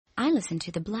I listen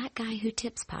to the Black Guy Who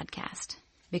Tips podcast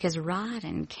because Rod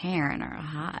and Karen are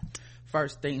hot.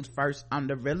 First things first, I'm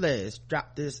the realest.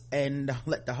 Drop this and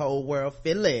let the whole world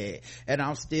feel it. And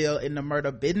I'm still in the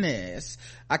murder business.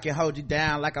 I can hold you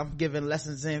down like I'm giving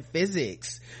lessons in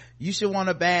physics. You should want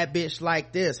a bad bitch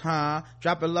like this, huh?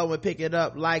 Drop it low and pick it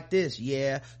up like this,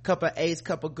 yeah. Cup of Ace,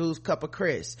 cup of Goose, cup of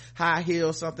Chris. High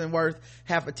heels, something worth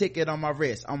half a ticket on my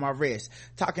wrist.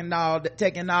 Taking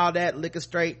all that liquor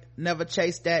straight, never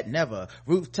chase that, never.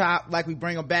 Rooftop like we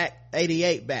bring them back,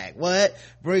 88 back. What?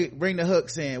 Bring the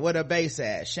hooks in, where the bass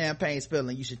at? Champagne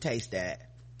spilling, you should taste that.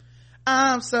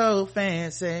 I'm so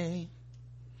fancy.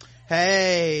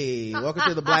 Hey, welcome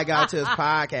to the Black Guy Tips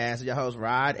podcast. Your host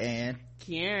Rod and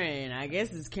Karen. I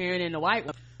guess it's Karen and the white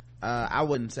woman. I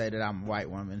wouldn't say that I'm a white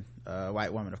woman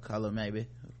of color maybe,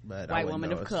 but white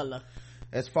woman of color.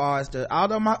 As far as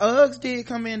although my Uggs did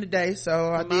come in today,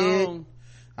 so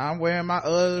I'm wearing my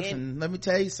Uggs, and let me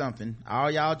tell you something,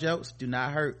 all y'all jokes do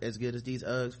not hurt as good as these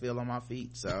Uggs feel on my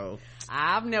feet. So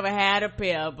I've never had a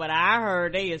pair, but I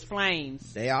heard they is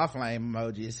flames. They are flame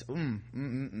emojis.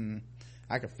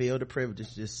 I can feel the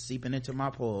privilege just seeping into my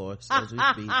pores as we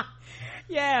speak.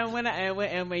 Yeah, when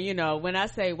I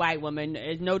say white woman,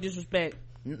 it's no disrespect.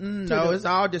 No, it's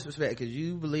all disrespect because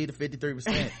you believe the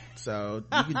 53%. So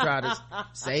you can try to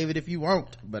save it if you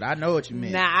want, but I know what you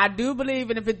meant. Now I do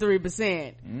believe in the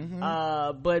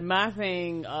 53%. But my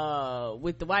thing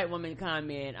with the white woman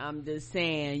comment, I'm just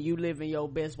saying you living your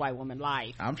best white woman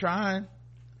life. I'm trying.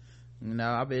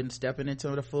 I've been stepping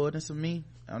into the fullness of me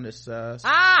on this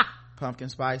pumpkin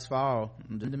spice fall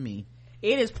to me.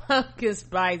 It is pumpkin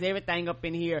spice, everything up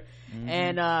in here.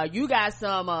 And you got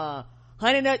some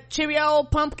honey nut Cheerio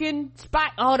pumpkin spice.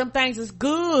 All them things is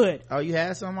good. Oh, you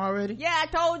had some already? Yeah, I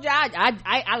told you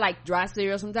I like dry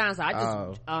cereal sometimes, so I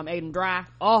just ate them dry.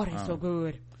 Oh, they're so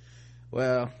good.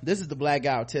 Well, this is the Black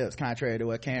Guy Tips, contrary to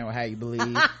what Karen will have you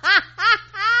believe.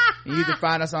 You can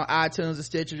find us on iTunes and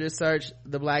Stitcher. Just search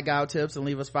the Black Guy Tips and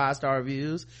leave us 5-star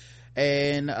reviews.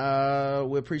 And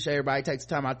we appreciate everybody takes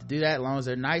the time out to do that. As long as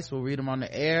they're nice, we'll read them on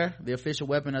the air. The official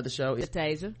weapon of the show is the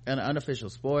taser, and the unofficial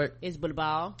sport is bullet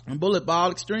ball and bullet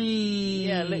ball extreme.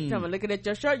 Yeah, looking at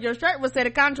your shirt would say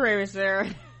the contrary, sir.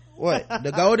 What,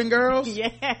 the Golden Girls? Yeah.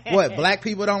 What, black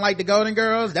people don't like the Golden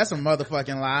Girls? That's a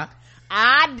motherfucking lie.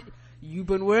 You've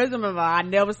been wisdom of I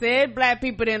never said black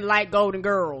people didn't like Golden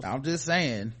Girls. I'm just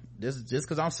saying, just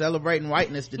because I'm celebrating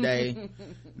whiteness today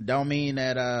don't mean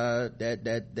that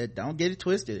don't get it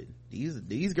twisted.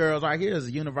 These girls right here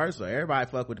is universal. Everybody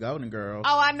fuck with Golden Girls.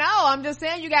 Oh, I know. I'm just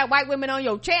saying you got white women on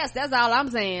your chest. That's all I'm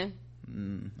saying.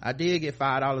 I did get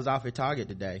 $5 off at Target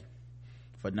today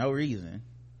for no reason.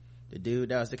 The dude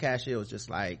that was the cashier was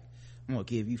just like, I'm gonna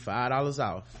give you $5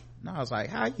 off. And I was like,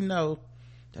 how you know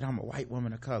that I'm a white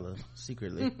woman of color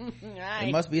secretly? Right.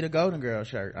 It must be the Golden Girl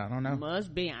shirt. I don't know.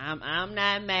 Must be. I'm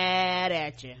not mad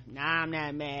at you. No, I'm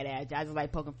not mad at you. I just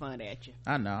like poking fun at you.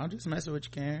 I know. I'm just messing with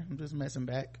you, Karen. I'm just messing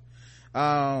back.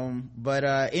 But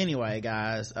anyway,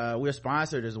 guys, we're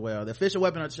sponsored as well. The official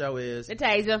weapon of the show is the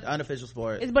taser. The unofficial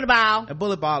sport is bullet ball. And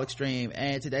bullet ball extreme.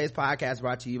 And today's podcast is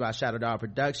brought to you by Shadow Dog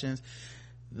Productions.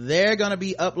 They're gonna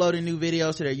be uploading new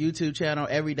videos to their YouTube channel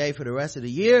every day for the rest of the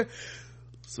year.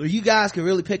 So you guys can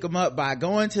really pick them up by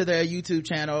going to their YouTube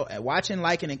channel and watching,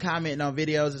 liking, and commenting on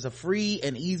videos. It's a free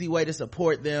and easy way to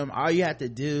support them. All you have to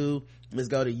do is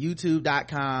go to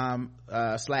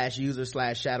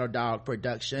youtube.com/user/Shadow Dog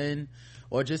Production,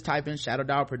 or just type in Shadow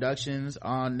Dog Productions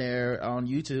on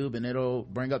YouTube and it'll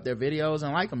bring up their videos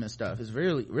and like them and stuff. It's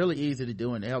really, really easy to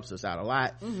do and it helps us out a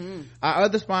lot. Our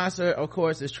other sponsor, of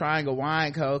course, is Triangle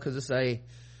Wine Co. because it's a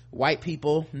white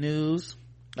people news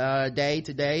day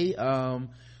today.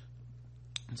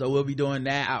 So we'll be doing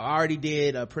that. I already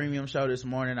did a premium show this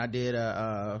morning. I did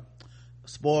a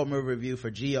spoiled movie review for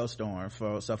Geostorm.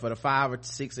 For the 5 or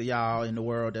 6 of y'all in the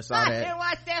world that saw that, I didn't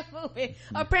watch that movie.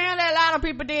 Apparently a lot of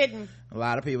people didn't.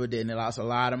 It lost a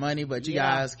lot of money, but you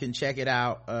guys can check it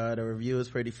out. The review is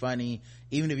pretty funny.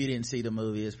 Even if you didn't see the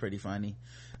movie, it's pretty funny.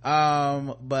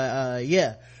 And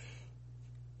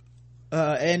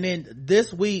then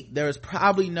this week there's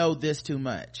probably no This Too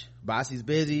Much. Bossy's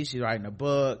busy, she's writing a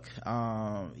book.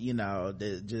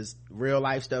 Just real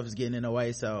life stuff is getting in the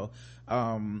way, so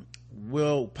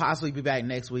we'll possibly be back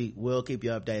next week. We'll keep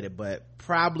you updated, but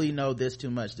probably no This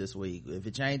Too Much this week. If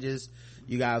it changes,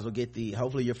 you guys will get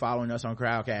hopefully you're following us on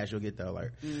Crowdcast, you'll get the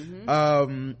alert.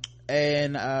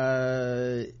 And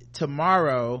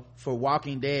tomorrow for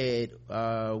Walking Dead,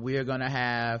 we are gonna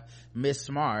have Miss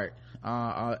Smart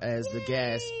as the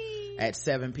guest, at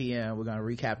 7 p.m. We're gonna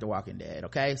recap The Walking Dead.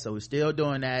 Okay, so we're still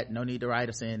doing that. No need to write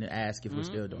us in and ask if we're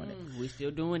still doing it. We're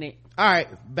still doing it. All right,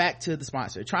 back to the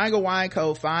sponsor. Triangle Wine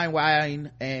Co. fine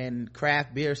wine and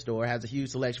craft beer store has a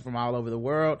huge selection from all over the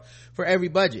world for every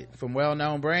budget, from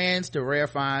well-known brands to rare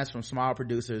finds from small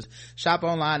producers. Shop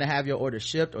online and have your order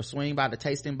shipped, or swing by the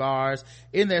tasting bars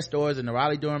in their stores in the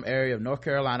Raleigh-Durham area of North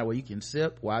Carolina, where you can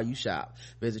sip while you shop.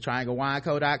 Visit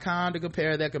trianglewineco.com to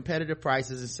compare their competitive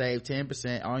prices and save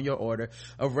 10% on your order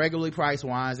of regularly priced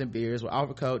wines and beers with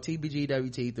offer code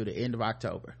TBGWT through the end of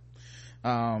October.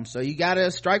 So you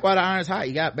gotta strike while the iron's hot.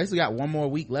 You basically got one more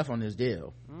week left on this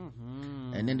deal,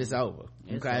 and then it's over.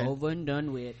 It's over and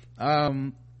done with.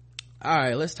 All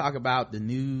right, let's talk about the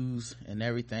news and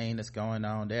everything that's going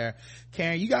on there.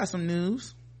 Karen, you got some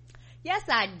news? Yes,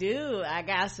 I do. I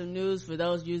got some news for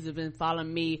those of you who've been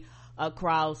following me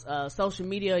across social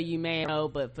media. You may know,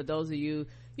 but for those of you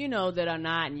that are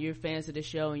not, and you're fans of the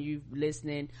show and you're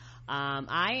listening,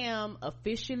 I am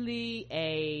officially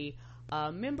a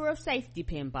member of Safety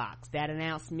Pin Box. That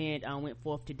announcement went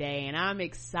forth today, and I'm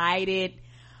excited,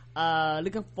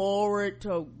 looking forward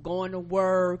to going to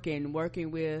work and working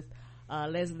with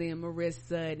Leslie and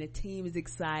Marissa, and the team is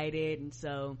excited. And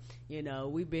so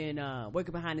we've been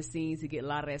working behind the scenes to get a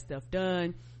lot of that stuff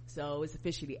done, so it's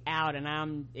officially out and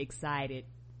I'm excited.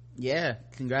 Yeah,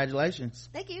 congratulations.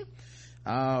 Thank you.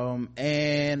 I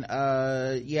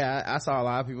saw a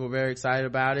lot of people very excited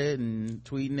about it and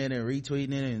tweeting it and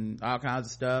retweeting it and all kinds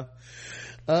of stuff.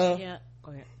 Yeah,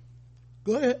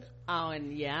 go ahead. Oh,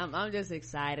 and yeah, I'm just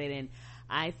excited, and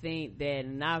I think that,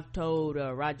 and I've told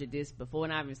Roger this before,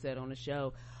 and I've even said on the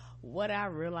show, what I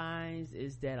realize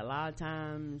is that a lot of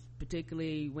times,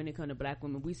 particularly when it comes to black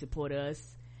women, we support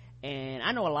us. And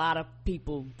I know a lot of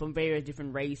people from various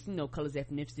different race, colors,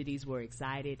 ethnicities were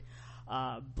excited.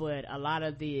 But a lot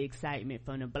of the excitement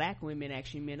from the black women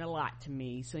actually meant a lot to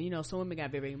me. So, some women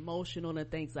got very emotional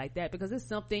and things like that, because there's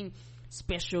something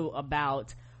special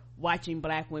about watching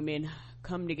black women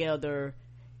come together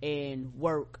and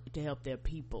work to help their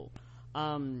people.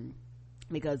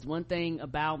 Because one thing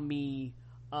about me,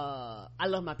 I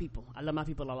love my people. I love my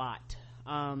people a lot.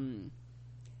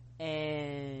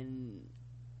 And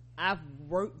I've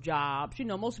worked jobs,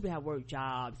 most people have worked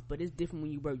jobs, but it's different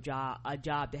when you work a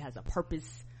job that has a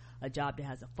purpose, a job that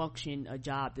has a function, a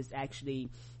job that's actually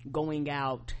going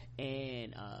out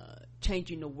and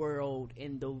changing the world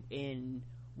in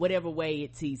whatever way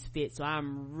it sees fit. So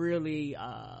I'm really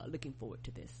looking forward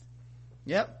to this.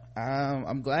 Yep.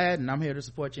 I'm glad, and I'm here to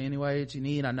support you any way that you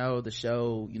need. I know the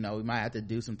show, we might have to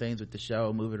do some things with the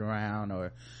show, move it around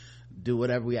or do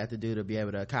whatever we have to do to be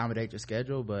able to accommodate your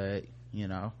schedule, but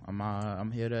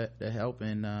I'm here to help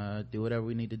and do whatever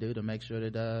we need to do to make sure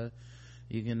that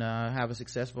you can have a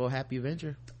successful, happy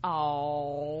venture.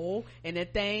 Oh, and the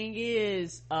thing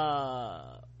is,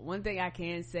 one thing I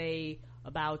can say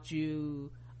about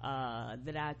you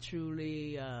that I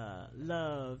truly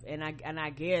love, and I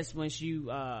guess once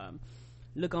you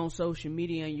look on social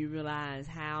media and you realize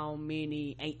how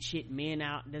many ain't shit men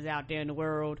that's out there in the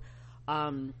world,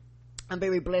 I'm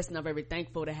very blessed and I'm very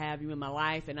thankful to have you in my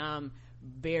life, and I'm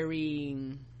very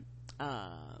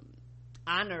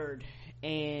honored,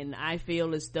 and I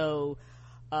feel as though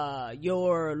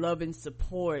your love and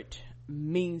support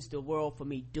means the world for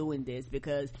me doing this,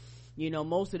 because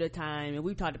most of the time, and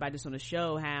we've talked about this on the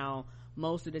show, how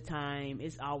most of the time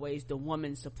it's always the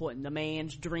woman supporting the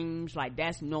man's dreams. Like,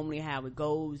 that's normally how it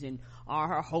goes, and all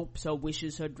her hopes, her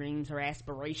wishes, her dreams, her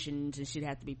aspirations and shit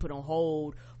have to be put on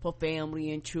hold for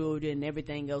family and children, and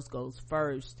everything else goes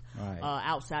first, right,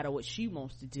 outside of what she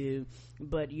wants to do.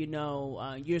 But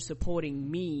you're supporting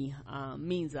me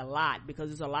means a lot, because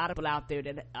there's a lot of people out there,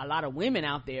 a lot of women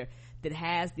out there that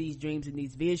has these dreams and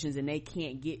these visions, and they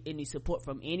can't get any support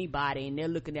from anybody, and they're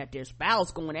looking at their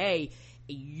spouse going, hey,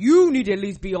 you need to at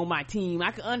least be on my team.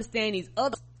 I can understand these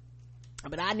others,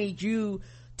 but I need you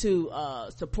to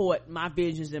support my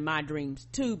visions and my dreams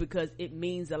too, because it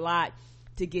means a lot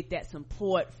to get that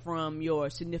support from your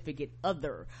significant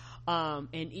other.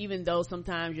 And even though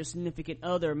sometimes your significant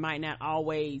other might not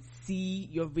always see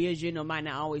your vision or might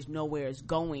not always know where it's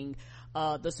going,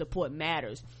 the support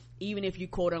matters, even if you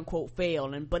quote unquote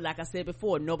fail. But like I said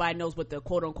before, nobody knows what the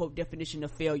quote unquote definition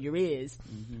of failure is.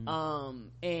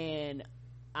 And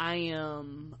I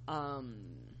am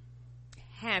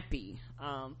happy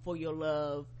for your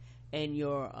love and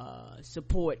your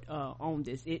support on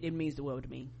this. It means the world to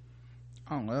me.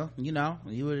 Oh, well,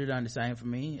 you would have done the same for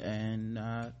me, and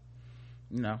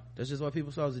that's just what people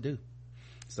are supposed to do.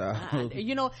 So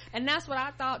and that's what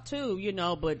I thought too,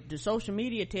 but the social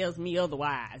media tells me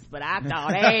otherwise. But I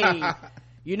thought, hey,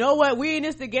 you know what, we in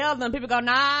this together, and people go,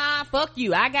 nah, fuck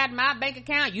you, I got my bank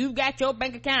account, you got your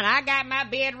bank account, I got my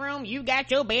bedroom, you got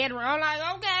your bedroom. I'm like,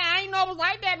 okay, I ain't know it was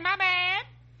like that, my bad.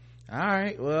 All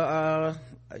right, well,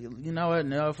 you know what,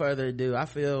 no further ado, I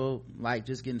feel like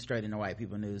just getting straight into white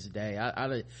people news today.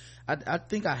 I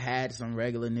think I had some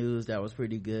regular news that was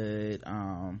pretty good.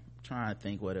 Trying to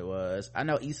think what it was. I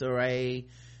know Issa Rae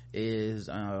is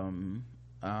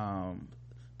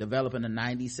developing a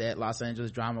 90s set Los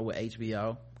Angeles drama with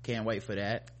HBO. Can't wait for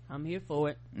that. I'm here for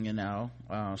it. You know,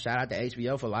 shout out to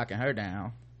HBO for locking her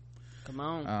down. Come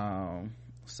on.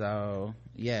 So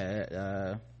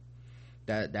yeah,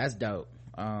 that's dope.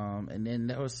 And then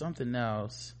there was something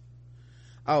else.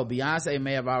 Oh, Beyonce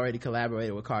may have already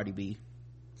collaborated with Cardi B.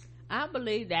 I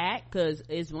believe that, because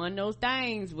it's one of those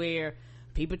things where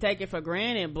people take it for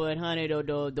granted, but honey,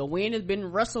 the wind has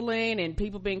been rustling and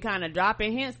people been kind of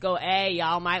dropping hints, go, hey,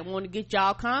 y'all might want to get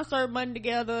y'all concert money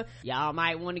together, y'all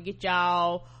might want to get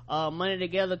y'all money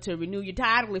together to renew your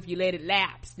title if you let it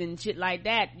lapse and shit like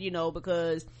that, you know,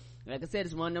 because like I said,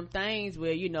 it's one of them things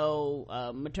where, you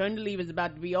know, maternity leave is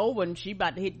about to be over and she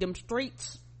about to hit them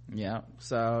streets. Yeah,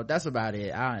 so that's about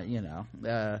it.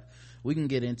 We can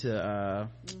get into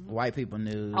white people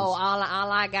news. Oh,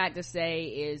 all I got to say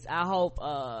is I hope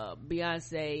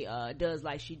Beyonce does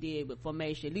like she did with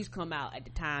Formation, at least come out at the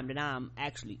time that I'm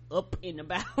actually up and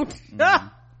about.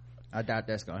 I doubt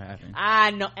that's gonna happen.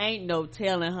 I know, ain't no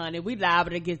telling, honey. We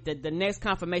liable to get the next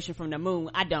confirmation from the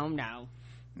moon. I don't know.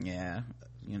 Yeah,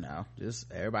 you know,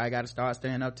 just everybody got to start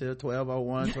staying up till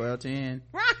 12:01, 12:10.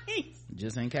 Right,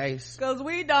 just in case, because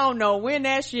we don't know when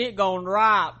that shit gonna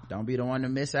drop. Don't be the one to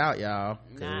miss out, y'all.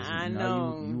 I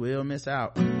know you will miss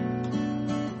out.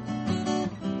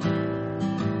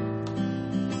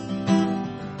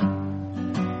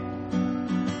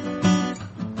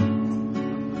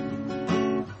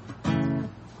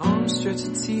 Arms stretch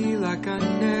a T like I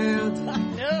nailed it.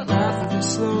 Laughing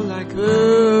slow like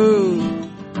Ooh.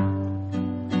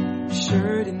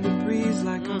 Shirt in the breeze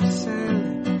like I'm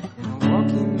sailing, and I walk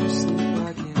in your sleep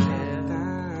like an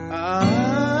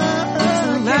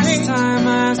last time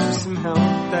I asked for some help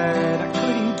that I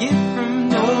couldn't get from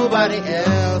nobody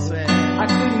else, man. I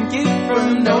couldn't get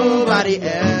from nobody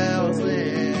else,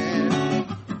 man.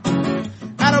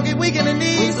 I don't get weak in the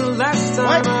knees. When's the last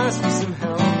time I asked for some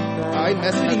help that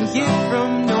I couldn't get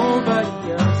from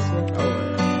nobody else, man.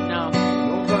 No,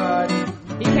 nobody.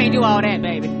 He can't do all that,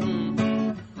 baby.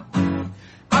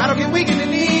 I don't get weak in the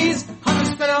knees. I'm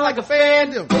spinning like a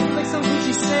phantom. Like some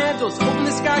Gucci sandals. Open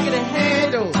the sky, get a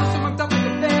handle. So I'm like a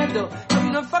vandal.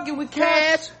 I'm not fucking with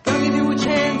cash. Gotta give you what you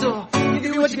handle. Give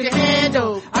you what you can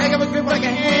handle. I got a grip like a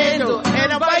handle.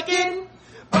 And I'm biking.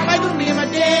 I'm biking with me and my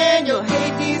Daniel.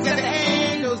 Hey, D's got the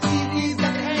angles. TV's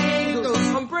got the angles.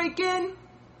 I'm breaking.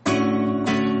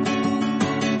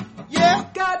 Yeah,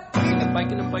 got.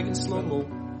 I'm biking slow-mo.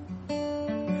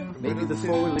 Maybe the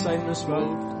forward was like this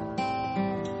road.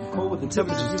 Cold with the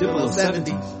temperatures dip below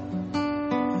 70s.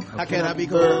 How can I be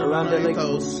cold around the lake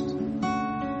coast?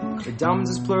 The diamonds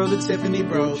is plural, the Tiffany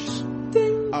brooch.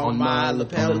 Ding. On my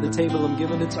lapel of the table, I'm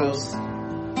giving a toast.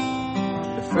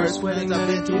 The first wedding I've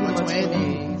been to in my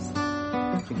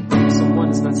 20s. Thinking maybe someone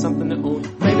is not something to own.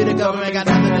 Maybe the government got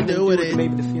nothing to do with it.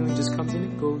 Maybe the feeling just comes and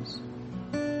it goes.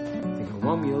 Think I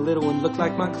want me a little one, look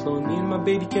like my clone. Me and my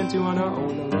baby can't do on our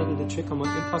own. I landed a trick on my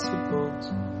impossible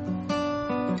goals.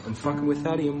 I'm fucking with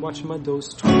Hattie, I'm watching my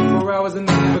dose. 24 hours and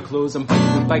they never close. I'm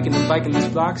biking these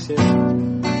blocks, yeah.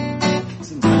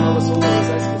 Since I was old, as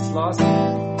ice gets lost.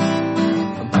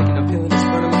 I'm biking uphill and it's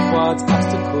burning my quads,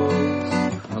 obstacles.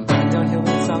 I'm biking downhill and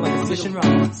it sound like a fishing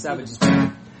rod. Savages. I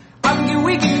can get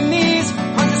weak in the knees.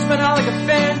 I'm just spinning out like a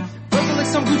fan. Working like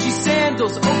some Gucci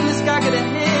sandals. Open the sky, get a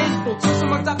handful. Toss on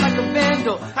my top like a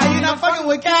vandal. How you not fucking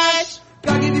with cash?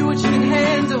 Gotta give you what you can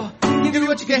handle. Give you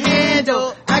what you can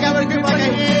handle. I got a grip like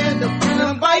a handle. And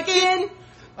I'm biking.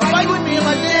 I'm biking with me and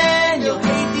my Daniel.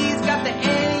 Hey, D's got the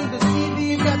angles.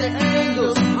 CV's got the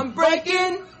angles. I'm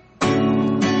breaking.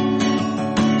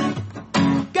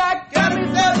 Got me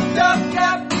fucked up.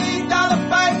 Got me dollar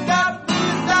bike. Got me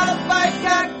dollar bike.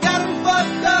 Got me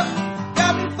fucked up.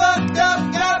 Got me fucked up.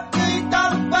 Got me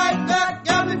dollar bike.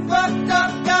 Got me fucked up.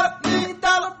 Got me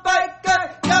dollar bike. Got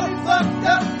me fucked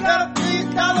up. Got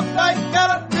me dollar bike. Got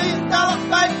 $1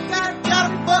 bike,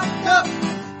 got me fucked up,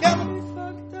 got me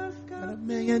fucked up, got $1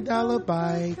 million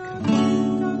bike.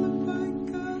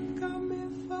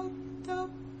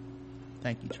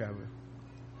 Thank you, Trevor.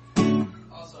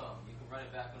 Also, you can run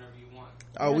it back whenever you want.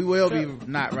 Oh, we will be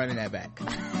not running that back.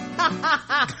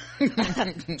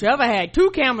 Trevor had 3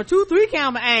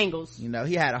 camera angles. You know,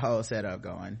 he had a whole setup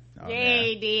going. Yeah,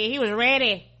 he did. He was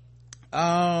ready.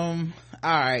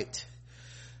 all right.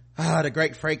 The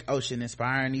great Frank Ocean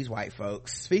inspiring these white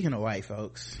folks. Speaking of white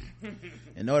folks,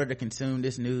 in order to consume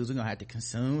this news, we're gonna have to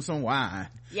consume some wine.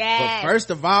 Yeah. But first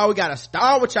of all, we gotta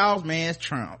start with y'all's man's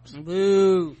Trumps.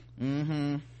 Boo.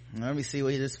 Let me see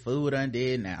what this food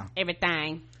undid now.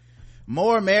 Everything.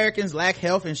 More Americans lack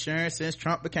health insurance since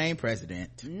Trump became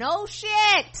president. No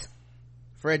shit.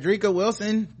 Frederica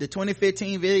Wilson, the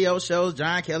 2015 video shows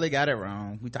John Kelly got it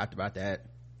wrong. We talked about that.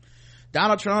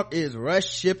 Donald Trump is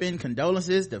rush shipping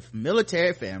condolences to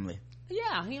military family.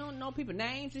 Yeah, he don't know people's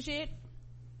names and shit.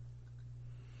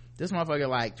 This motherfucker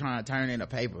like trying to turn in a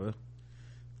paper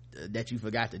that you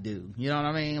forgot to do. You know what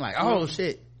I mean? Like, oh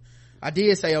shit, I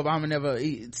did say Obama never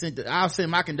I'll send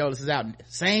my condolences out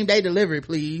same day delivery,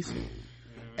 please.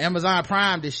 Amazon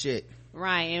Prime this shit.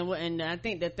 Right, and I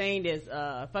think the thing that's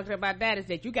fucked up about that is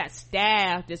that you got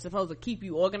staff that's supposed to keep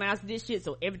you organized with this shit,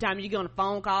 so every time you get on a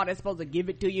phone call, they're supposed to give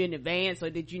it to you in advance so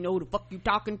that you know who the fuck you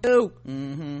talking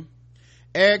to.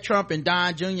 Eric Trump and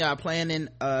Don Jr. are planning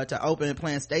to open a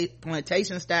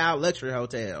plantation style luxury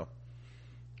hotel.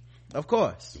 Of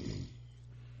course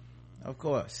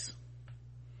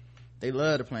they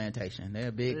love the plantation.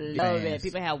 They're big Love fans. it.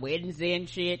 People have weddings there and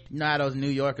shit. You know how those New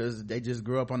Yorkers, they just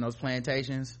grew up on those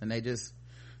plantations and they just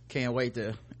can't wait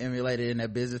to emulate it in their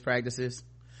business practices.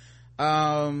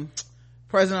 President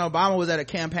Obama was at a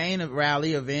campaign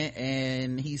rally event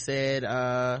and he said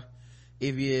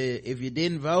if you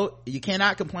didn't vote, you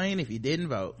cannot complain if you didn't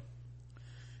vote.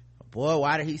 Boy,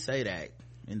 why did he say that?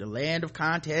 In the land of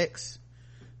context,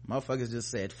 motherfuckers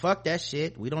just said, fuck that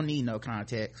shit, we don't need no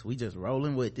context, we just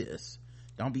rolling with this,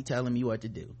 don't be telling me what to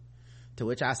do. To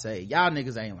which I say, y'all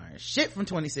niggas ain't learned shit from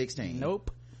 2016.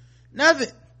 Nope.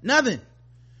 Nothing.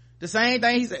 The same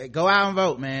thing he said, go out and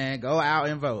vote, man, go out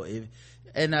and vote.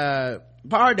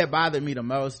 Part that bothered me the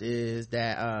most is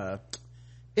that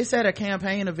it's at a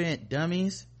campaign event,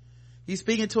 dummies. He's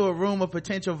speaking to a room of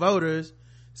potential voters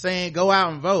saying go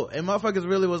out and vote, and motherfuckers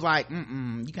really was like,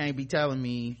 you can't be telling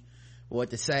me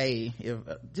what to say,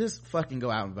 just fucking go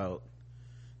out and vote.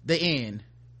 The end.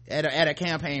 At a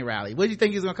campaign rally, what do you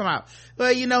think he's gonna come out?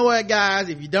 Well, you know what, guys,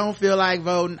 if you don't feel like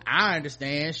voting, I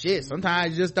understand. Shit,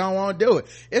 sometimes you just don't want to do it.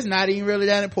 It's not even really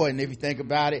that important if you think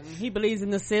about it. He believes in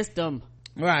the system,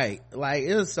 right? Like,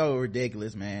 it was so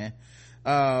ridiculous, man.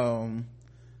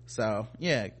 So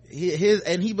yeah,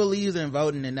 he believes in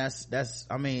voting, and that's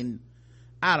I mean,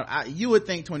 you would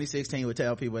think 2016 would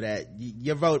tell people that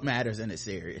your vote matters and it's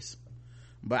serious,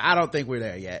 but I don't think we're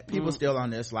there yet. People still on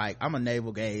this like, I'm a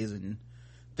navel gaze and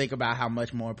think about how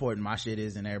much more important my shit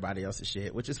is than everybody else's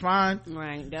shit, which is fine,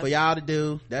 right? For y'all to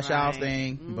do. That's y'all's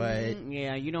thing. But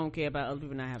yeah, you don't care about other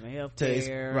people not having health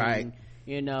care, right? And,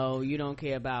 you don't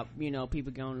care about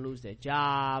people gonna lose their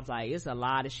jobs. Like, it's a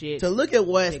lot of shit to look at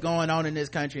what's going on in this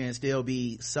country and still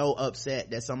be so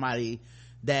upset that somebody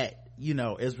that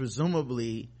is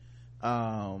presumably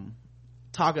talking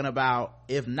about,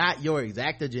 if not your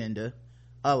exact agenda,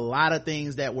 a lot of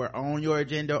things that were on your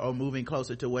agenda or moving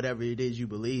closer to whatever it is you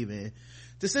believe in.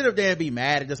 To sit up there and be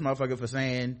mad at this motherfucker for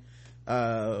saying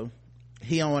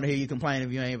he don't want to hear you complain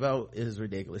if you ain't vote is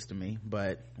ridiculous to me.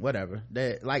 But whatever.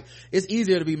 It's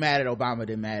easier to be mad at Obama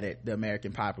than mad at the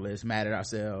American populace, mad at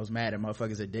ourselves, mad at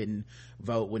motherfuckers that didn't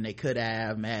vote when they could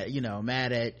have, mad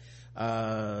at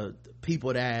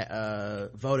people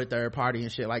that voted third party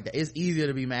and shit like that. It's easier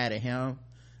to be mad at him,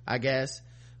 I guess.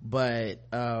 But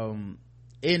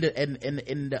and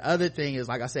the other thing is,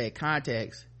 like I said,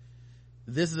 context.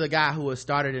 This is a guy who has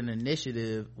started an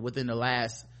initiative within the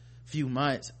last few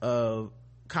months of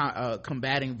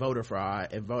combating voter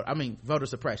fraud and voter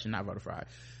suppression, not voter fraud.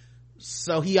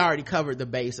 So he already covered the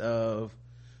base of,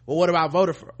 well, what about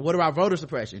voter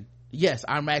suppression? Yes,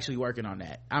 I'm actually working on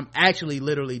that. I'm actually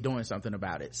literally doing something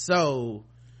about it. So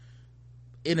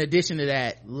in addition to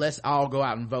that, let's all go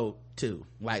out and vote too.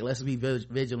 Like, let's be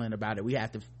vigilant about it. We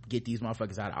have to get these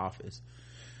motherfuckers out of office.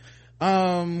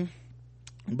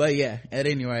 But yeah, at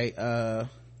any rate,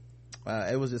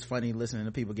 it was just funny listening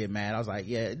to people get mad. I was like,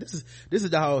 yeah, this is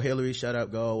the whole Hillary shut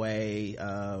up, go away.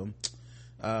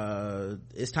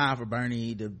 It's time for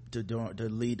Bernie to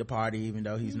lead the party, even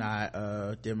though he's not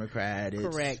a Democrat.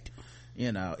 Correct.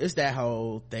 It's that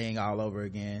whole thing all over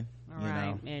again. All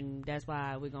right, and that's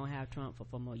why we're gonna have Trump for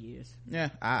 4 more years. Yeah,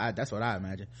 that's what I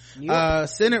imagine. Yep.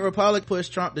 Senate Republic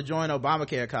pushed Trump to join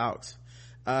Obamacare talks.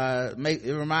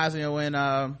 It reminds me of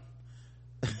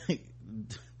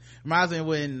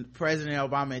when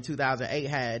President Obama in 2008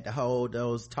 had to hold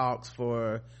those talks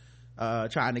for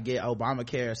trying to get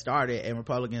Obamacare started, and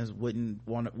Republicans wouldn't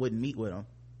meet with him.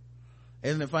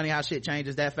 Isn't it funny how shit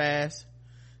changes that fast?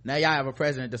 Now y'all have a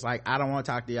president that's like, I don't want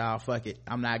to talk to y'all, fuck it,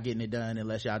 I'm not getting it done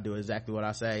unless y'all do exactly what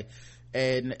I say.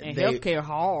 And healthcare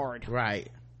hard, right?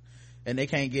 And they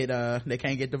can't get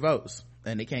the votes,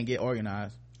 and they can't get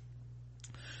organized.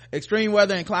 Extreme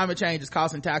weather and climate change is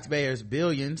costing taxpayers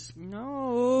billions.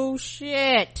 No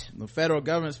shit. The federal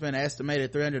government spent an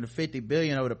estimated $350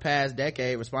 billion over the past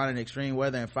decade responding to extreme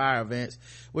weather and fire events,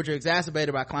 which are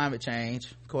exacerbated by climate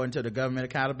change, according to the Government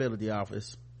Accountability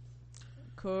Office.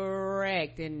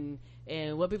 Correct. And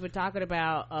what people are talking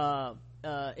about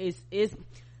is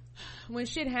when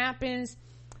shit happens,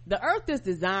 the earth is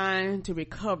designed to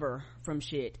recover from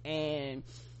shit, and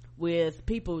with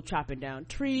people chopping down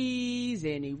trees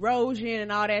and erosion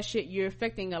and all that shit, you're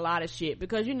affecting a lot of shit,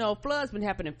 because floods been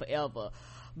happening forever,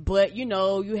 but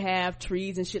you have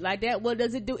trees and shit like that. What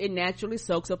does it do? It naturally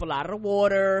soaks up a lot of the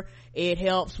water. It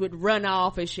helps with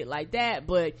runoff and shit like that.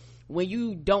 But when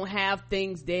you don't have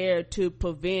things there to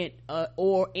prevent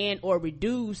or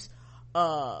reduce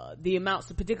the amounts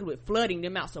of, particularly with flooding, the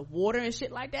amounts of water and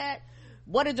shit like that,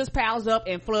 water just piles up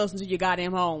and floods into your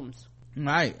goddamn homes.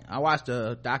 Right. I watched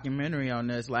a documentary on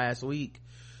this last week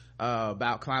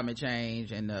about climate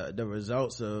change and the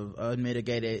results of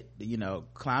unmitigated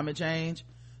climate change.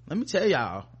 Let me tell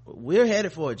y'all, we're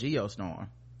headed for a geostorm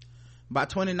by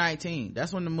 2019.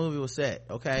 That's when the movie was set.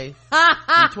 Okay.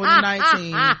 In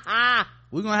 2019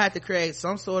 we're gonna have to create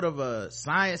some sort of a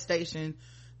science station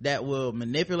that will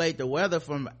manipulate the weather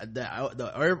from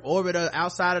the orbit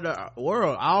outside of the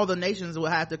world. All the nations will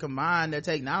have to combine their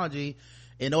technology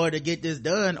in order to get this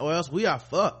done, or else we are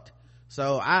fucked.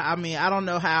 So I mean, I don't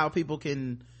know how people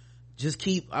can just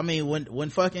keep, when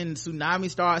fucking tsunami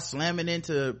starts slamming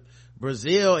into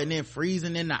Brazil and then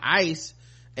freezing in the ice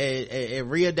at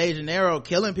Rio de Janeiro,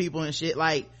 killing people and shit,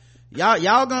 like,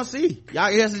 y'all gonna see.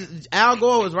 Al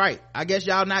Gore was right. I guess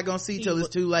y'all not gonna see till it's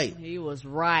too late. He was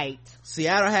right.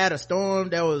 Seattle had a storm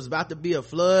that was about to be a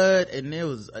flood, and it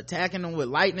was attacking them with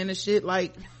lightning and shit,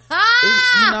 like,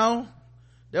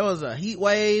 there was a heat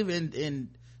wave in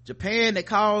Japan that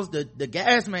caused the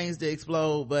gas mains to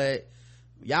explode, but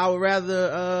y'all would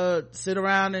rather sit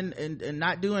around and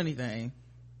not do anything.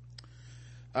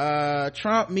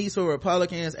 Trump meets with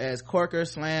Republicans as Corker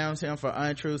slams him for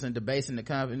untruths and debasing the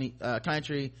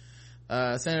country.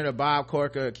 Senator Bob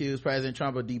Corker accused President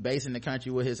Trump of debasing the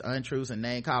country with his untruths and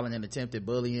name calling and attempted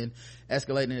bullying,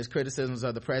 escalating his criticisms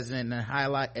of the president and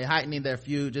heightening their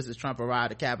feud just as Trump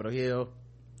arrived at Capitol Hill.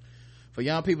 For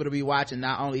young people to be watching,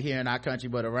 not only here in our country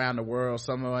but around the world,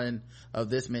 someone of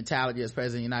this mentality as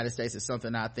president of the United States is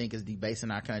something I think is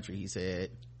debasing our country, he said.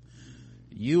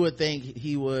 You would think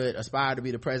he would aspire to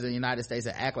be the president of the United States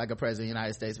and act like a president of the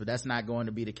United States, but that's not going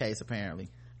to be the case, apparently.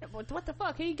 What the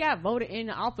fuck? He got voted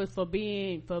into office for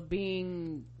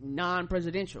being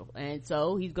non-presidential, and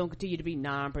so he's gonna continue to be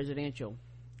non-presidential.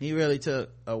 He really took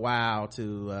a while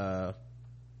to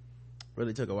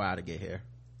get here.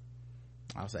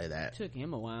 I'll say that. It took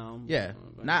him a while. Yeah,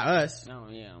 not us. Oh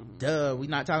yeah. Duh, we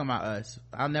not talking about us.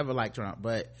 I'll never like Trump,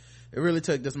 but it really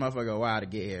took this motherfucker a while to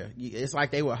get here. It's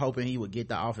like they were hoping he would get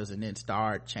the office and then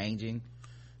start changing,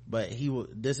 but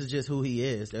this is just who he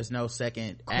is. There's no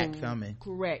second act coming.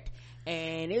 Correct.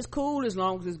 And it's cool as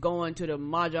long as it's going to the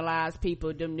marginalized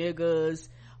people, them niggas,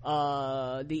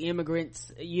 the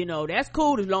immigrants, that's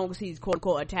cool as long as he's quote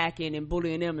unquote attacking and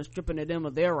bullying them and stripping them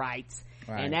of their rights.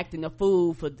 Right. And acting the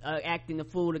fool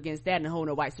against that and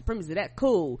holding white supremacy. That's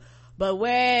cool. But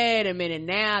wait a minute,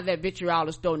 now that vitriol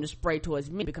is starting to spray towards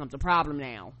me, it becomes a problem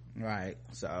now. Right.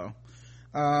 So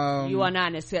you are not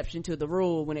an exception to the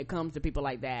rule when it comes to people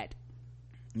like that.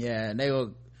 Yeah, and they were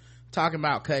talking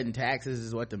about cutting taxes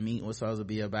is what the meeting was supposed to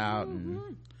be about.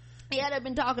 Mm-hmm. Yeah, they've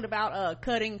been talking about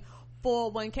cutting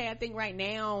 401k. I think right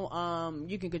now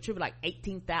you can contribute like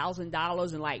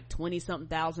 $18,000 and like $20-something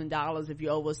thousand if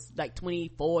you're over like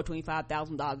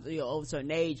 $25,000 you're over a certain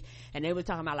age, and they were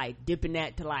talking about like dipping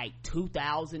that to like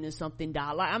 $2,000 and something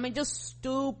dollars. I mean, just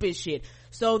stupid shit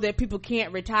so that people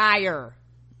can't retire.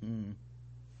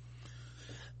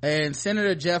 And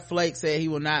Senator Jeff Flake said he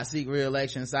will not seek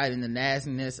re-election, citing the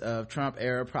nastiness of Trump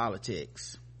era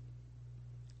politics.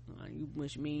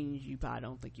 Which means you probably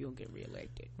don't think you'll get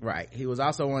reelected. Right. He was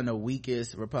also one of the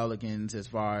weakest Republicans as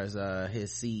far as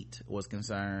his seat was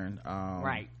concerned.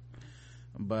 Right.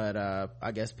 But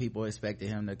I guess people expected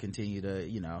him to continue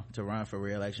to to run for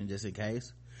reelection just in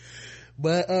case,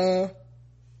 but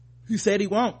he said he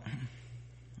won't.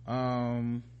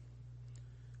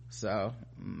 So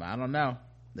I don't know.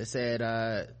 They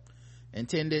said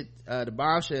intended the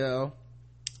bombshell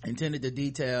intended to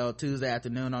detail Tuesday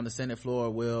afternoon on the Senate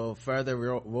floor will further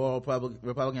royal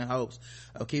Republican hopes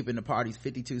of keeping the party's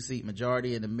 52-seat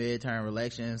majority in the midterm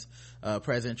elections,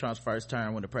 President Trump's first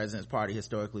term when the president's party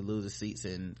historically loses seats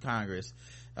in Congress.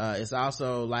 It's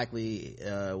also likely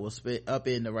will split up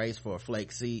in the race for a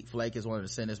Flake seat. Flake is one of the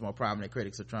Senate's more prominent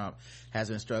critics of Trump, has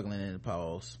been struggling in the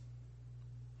polls.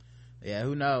 Yeah,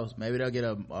 who knows? Maybe they'll get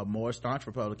a more staunch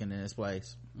Republican in this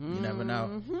place. You never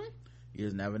know. You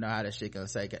just never know how that shit gonna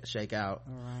shake out.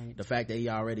 Right. The fact that he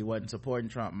already wasn't supporting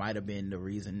Trump might have been the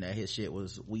reason that his shit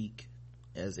was weak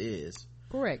as is.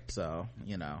 Correct. So,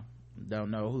 don't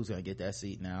know who's gonna get that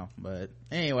seat now. But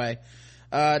anyway,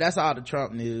 that's all the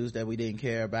Trump news that we didn't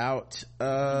care about. Say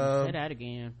that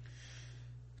again.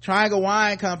 Triangle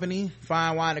Wine Company,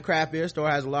 fine wine and craft beer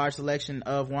store, has a large selection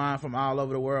of wine from all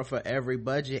over the world for every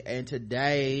budget. And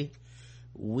today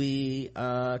we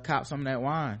copped some of that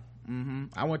wine.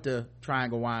 I went to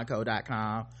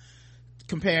trianglewineco.com,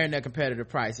 comparing their competitive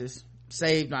prices,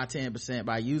 saved my 10%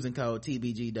 by using code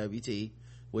TBGWT,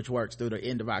 which works through the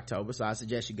end of October. So I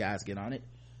suggest you guys get on it.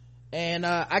 And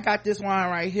I got this wine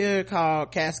right here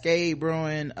called Cascade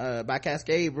Brewing, by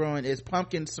Cascade Brewing. It's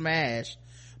Pumpkin Smash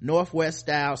Northwest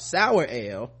Style Sour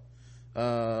Ale.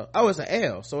 It's an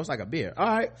ale, so it's like a beer. All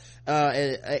right.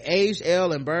 Aged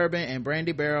ale and bourbon and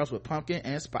brandy barrels with pumpkin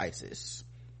and spices.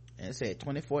 And it said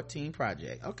 2014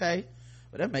 project. Okay,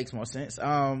 well that makes more sense.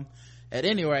 At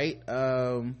any rate,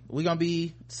 we're gonna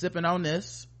be sipping on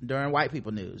this during white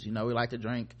people news. We like to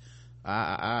drink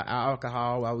our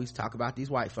alcohol while we talk about these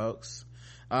white folks.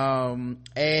 In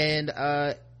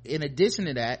addition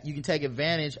to that, you can take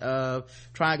advantage of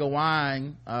Triangle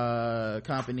Wine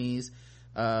Company's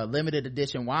limited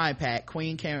edition wine pack,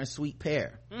 Queen Karen Sweet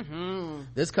Pear.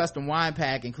 This custom wine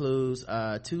pack includes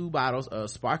 2 bottles of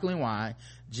sparkling wine,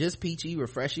 just peachy,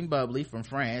 refreshing, bubbly from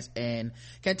France, and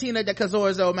Cantina de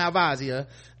Cazorzo Malvasia,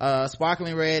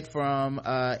 sparkling red from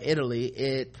Italy.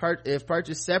 If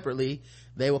purchased separately,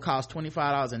 they will cost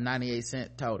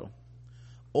 $25.98 total.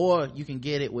 Or you can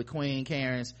get it with Queen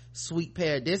Karen's Sweet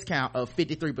Pear discount of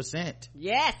 53%.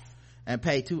 Yes. And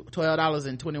pay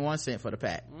 $12.21 for the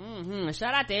pack.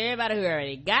 Shout out to everybody who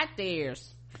already got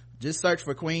theirs. Just search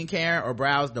for Queen Karen or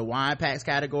browse the wine packs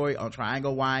category on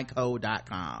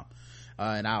trianglewineco.com.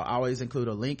 And I'll always include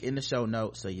a link in the show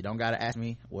notes, so you don't gotta ask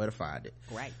me where to find it.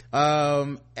 Right.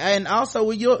 And also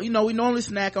we normally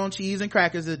snack on cheese and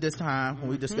crackers at this time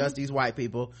when we discuss these white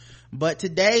people, but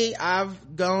today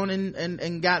I've gone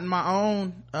and gotten my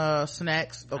own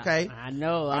snacks. Okay, I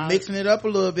know. I'm mixing it up a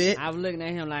little bit. I was looking at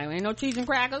him like, ain't no cheese and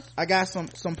crackers. I got some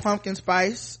pumpkin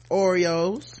spice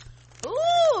Oreos.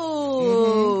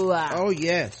 Ooh. Oh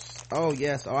yes,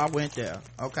 I went there.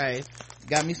 Okay,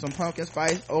 got me some pumpkin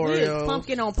spice Oreos. We is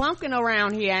pumpkin on pumpkin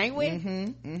around here, ain't we?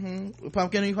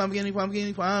 Pumpkin.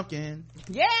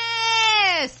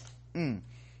 Yes.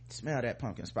 Smell that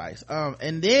pumpkin spice.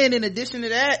 And then in addition to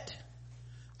that,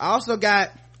 I also got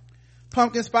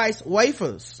pumpkin spice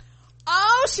wafers.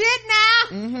 Oh shit now.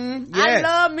 Yes. I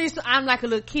love me I'm like a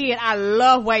little kid. I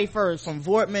love wafers. From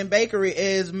Voortman Bakery.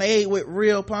 Is made with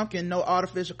real pumpkin, no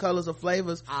artificial colors or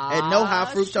flavors, and no high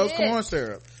fructose corn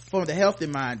syrup. For the healthy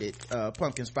minded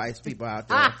pumpkin spice people out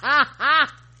there.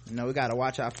 We gotta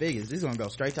watch our figures. These gonna go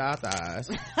straight to our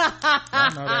thighs. I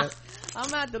know that. I'm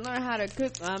about to learn how to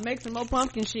cook, make some more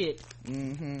pumpkin shit.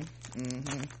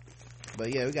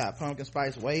 But yeah, we got pumpkin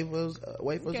spice wafers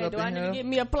Okay, up do in I need here. to get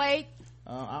me a plate?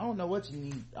 I don't know what you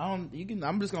need. I'm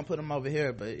just gonna put them over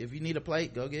here, but if you need a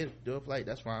plate, go do a plate.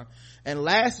 That's fine. And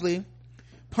lastly,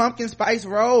 pumpkin spice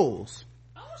rolls.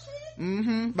 Oh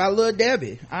shit. By Lil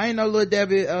Debbie. I ain't know Lil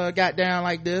Debbie got down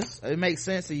like this. It makes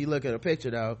sense if you look at a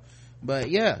picture though.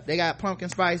 But yeah, they got pumpkin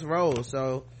spice rolls.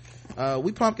 So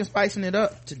we pumpkin spicing it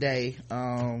up today.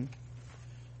 All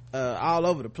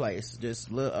over the place.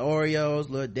 Just little Oreos,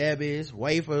 Lil Debbie's,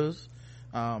 wafers.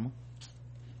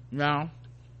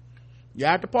 You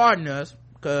have to pardon us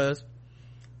because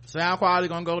sound quality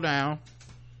gonna go down,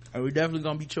 and we're definitely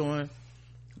gonna be chewing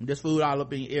this food all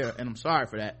up in your ear, and I'm sorry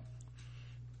for that,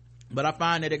 but I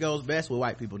find that it goes best with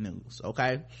white people news.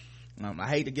 Okay, I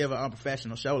hate to give an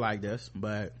unprofessional show like this,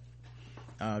 but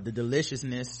the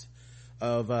deliciousness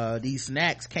of these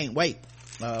snacks can't wait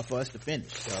for us to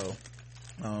finish. So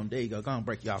there you go. Go on,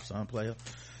 break you off, son, player.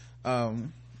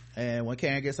 And when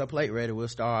Karen gets her plate ready, we'll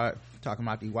start talking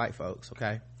about these white folks.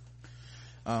 Okay.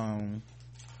 Thank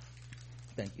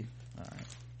you. All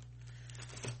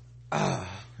right.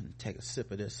 Take a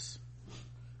sip of this.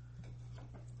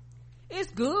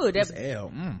 It's good. It's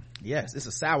ale. Yes, it's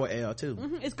a sour ale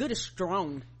too. It's good. It's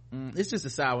strong. It's just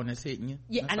the sourness hitting you.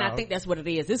 Yeah, that's all. I think that's what it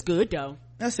is. It's good though.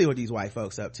 Let's see what these white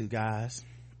folks up to, guys.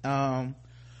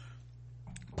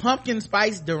 Pumpkin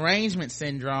spice derangement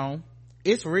syndrome.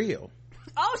 It's real.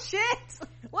 Oh shit.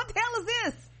 What the hell is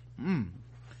this?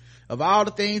 Of all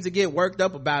the things to get worked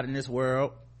up about in this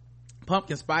world,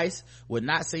 pumpkin spice would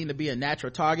not seem to be a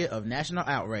natural target of national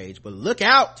outrage. But look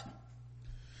out!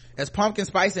 As pumpkin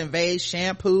spice invades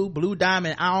shampoo, blue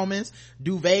diamond almonds,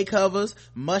 duvet covers,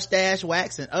 mustache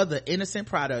wax, and other innocent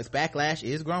products, backlash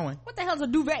is growing. What the hell's a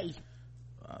duvet?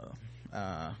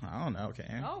 I don't know,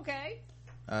 Karen. Okay.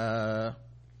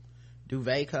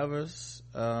 Duvet covers.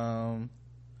 All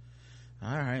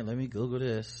right, let me Google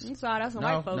this. I'm sorry, that's some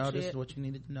white folks shit. This is what you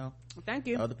needed to know. Thank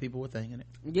you. Other people were thinking it.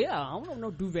 Yeah, I don't know what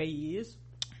no duvet is.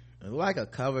 It's like a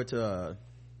cover to a,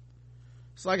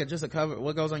 it's like just a cover,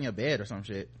 what goes on your bed or some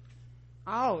shit.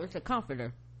 Oh, it's a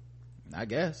comforter. I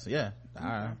guess, yeah.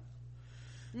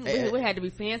 We had to be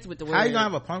fancy with the word. How you gonna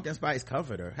have a pumpkin spice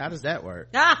comforter? How does that work?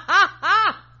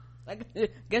 I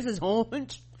guess it's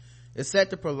orange. It's set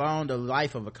to prolong the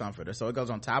life of a comforter, so it goes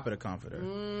on top of the comforter.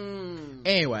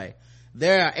 Anyway,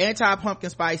 there are anti-pumpkin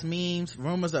spice memes,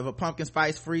 rumors of a pumpkin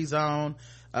spice free zone.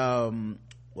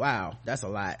 Wow, that's a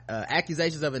lot.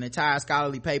 Accusations of an entire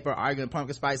scholarly paper arguing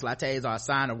pumpkin spice lattes are a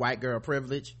sign of white girl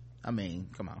privilege. I mean,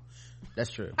 come on. That's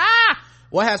true.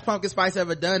 What has pumpkin spice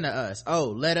ever done to us? Oh,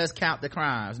 let us count the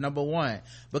crimes. Number 1,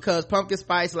 because pumpkin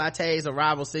spice latte's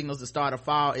arrival signals the start of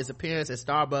fall, its appearance at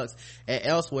Starbucks and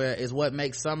elsewhere is what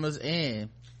makes summers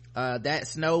end. That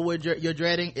snow you're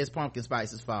dreading is pumpkin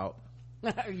spice's fault.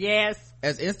 Yes.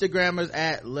 As Instagrammers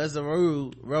at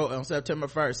Lazarou wrote on September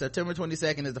 1st, September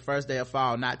 22nd is the first day of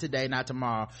fall. Not today, not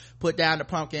tomorrow. Put down the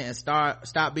pumpkin and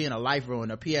stop being a life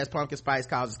ruiner. P.S. Pumpkin spice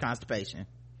causes constipation.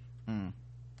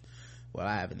 Well,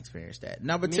 I haven't experienced that.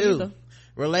 Number 2,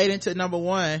 relating to number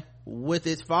 1, with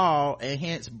its fall and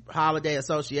hence holiday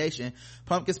association,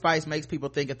 pumpkin spice makes people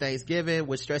think of Thanksgiving,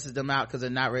 which stresses them out because they're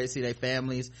not ready to see their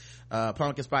families.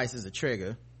 Pumpkin spice is a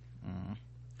trigger.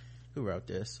 Who wrote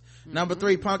this? Number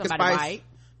 3, pumpkin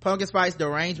spice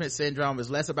derangement syndrome is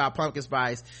less about pumpkin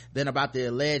spice than about the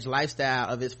alleged lifestyle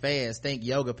of its fans. Think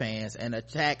yoga pants. An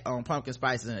attack on pumpkin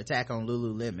spice is an attack on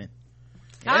Lululemon.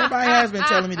 Everybody has been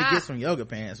telling me to get some yoga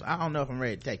pants. I don't know if I'm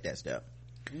ready to take that step.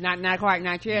 Not quite,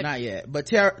 not yet. Not yet. But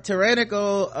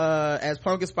tyrannical as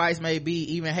pumpkin spice may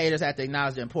be, even haters have to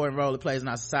acknowledge the important role it plays in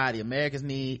our society. Americans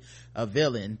need a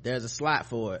villain. There's a slot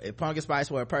for it. If pumpkin spice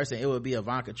were a person, it would be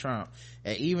Ivanka Trump.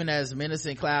 And even as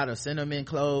menacing cloud of cinnamon,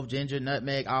 clove, ginger,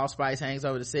 nutmeg, allspice hangs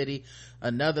over the city,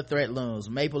 another threat looms.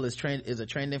 Maple is a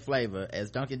trending flavor, as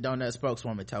Dunkin' Donuts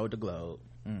spokeswoman told the Globe.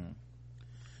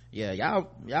 Yeah,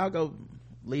 y'all go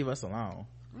leave us alone.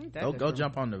 Go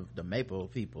jump on the maple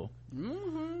people.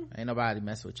 Ain't nobody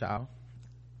mess with y'all.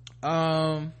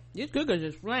 This cookies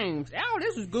is flames. Oh,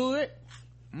 this is good.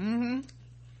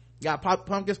 Got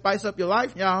pumpkin spice up your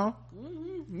life, y'all.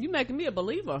 You making me a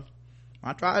believer.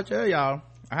 I try to tell y'all,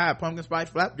 I had pumpkin spice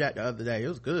flapjack the other day. It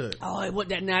was good. Oh, what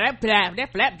that now? That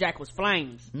flapjack was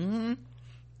flames.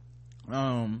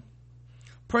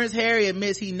 Prince Harry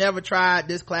admits he never tried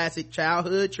this classic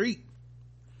childhood treat.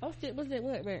 Oh shit! What's that?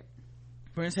 What?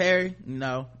 Prince Harry,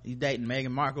 he's dating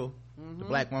Meghan Markle, the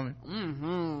black woman.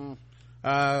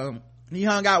 He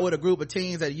hung out with a group of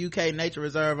teens at a UK nature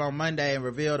reserve on Monday and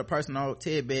revealed a personal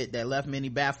tidbit that left many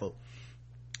baffled.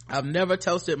 I've never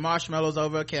toasted marshmallows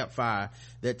over a campfire.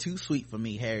 They're too sweet for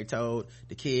me, Harry told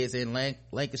the kids in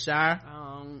Lancashire.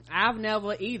 I've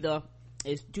never either.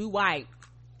 It's too white.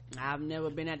 I've never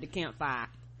been at the campfire.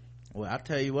 Well, I'll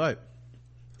tell you what.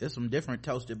 There's some different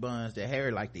toasted buns that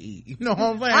Harry like to eat. You know what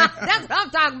I'm saying? That's what I'm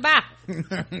talking about.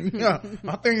 Yeah,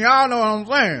 I think y'all know what I'm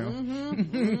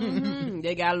saying.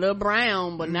 They got a little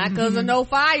brown, but not because of no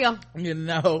fire. You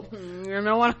know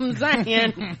what I'm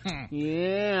saying?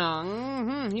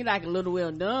 Yeah. He like a little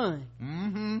well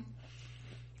done.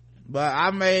 But I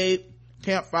made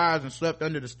campfires and slept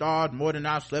under the stars more than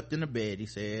I slept in the bed, he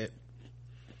said.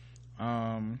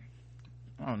 I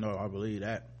don't know if I believe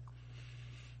that.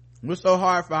 We're so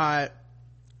horrified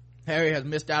Harry has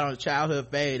missed out on a childhood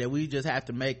fade that we just have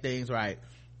to make things right.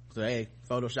 So they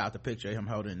photoshopped a picture of him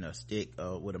holding a stick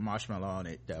with a marshmallow on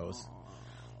it that was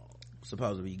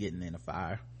supposed to be getting in a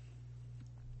fire.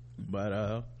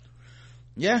 But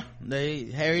yeah,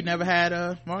 Harry never had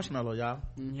a marshmallow, y'all.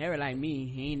 Harry like me,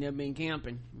 he ain't never been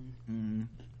camping.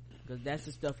 Because that's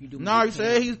the stuff you do. No, he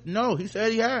said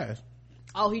he has.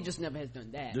 Oh, he just never has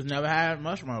done that. Just never had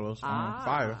marshmallows on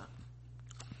fire.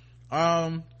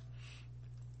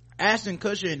 Ashton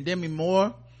Kutcher and Demi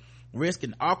Moore risk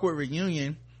an awkward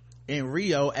reunion in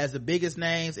Rio as the biggest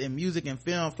names in music and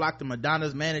film flock to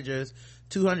Madonna's manager's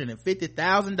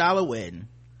 $250,000 wedding.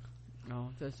 I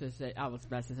was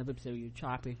about to say some people say you're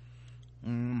choppy.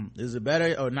 Is it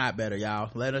better or not better, y'all?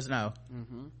 Let us know.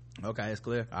 Okay, it's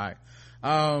clear. All right.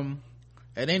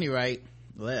 At any rate,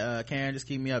 Karen, just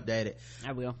keep me updated.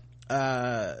 I will.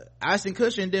 Ashton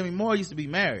Kutcher and Demi Moore used to be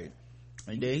married,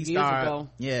 and then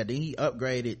then he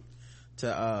upgraded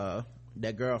to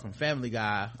that girl from Family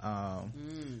Guy,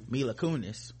 Mila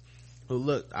Kunis, who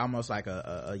looked almost like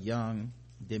a young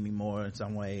Demi Moore in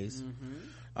some ways.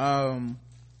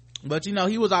 But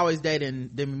he was always dating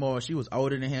Demi Moore. She was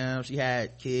older than him. She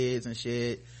had kids and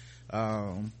shit.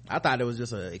 I thought it was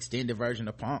just an extended version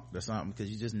of Punk or something, because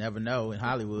you just never know in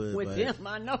Hollywood. With him,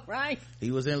 I know, right?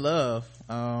 He was in love.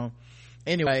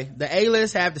 Anyway, the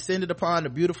A-list have descended upon the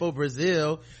beautiful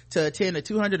Brazil to attend a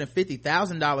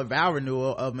 $250,000 vow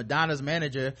renewal of Madonna's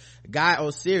manager Guy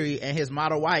Oseary and his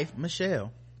model wife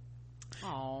Michelle.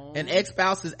 Aww. And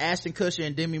ex-spouses Ashton Kutcher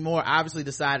and Demi Moore obviously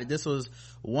decided this was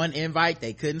one invite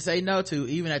they couldn't say no to,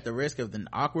 even at the risk of an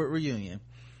awkward reunion.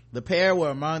 The pair were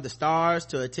among the stars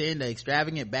to attend the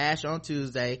extravagant bash on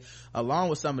Tuesday, along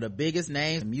with some of the biggest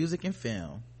names in music and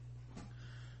film.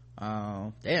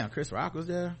 Damn, Chris Rock was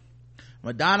there.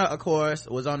 Madonna, of course,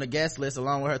 was on the guest list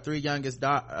along with her three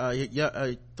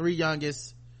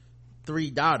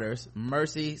daughters,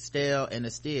 Mercy, Stell, and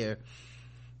Astaire.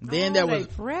 Then there was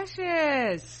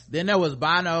precious. Then there was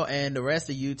Bono and the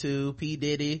rest of U2, P.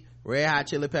 Diddy, Red Hot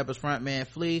Chili Peppers frontman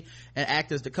Flea, and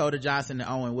actors Dakota Johnson and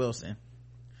Owen Wilson.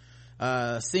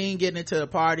 Seen getting into the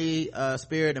party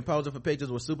spirit and posing for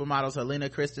pictures with supermodels Helena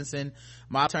Christensen,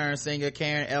 model turned singer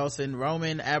Karen Elson,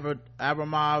 Roman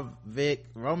Abramovic's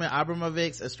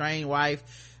estranged wife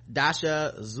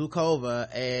Dasha Zukova,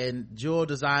 and jewel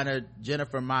designer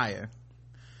Jennifer Meyer.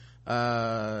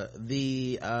 Dressed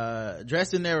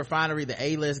in their refinery, the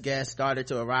A-list guests started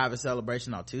to arrive at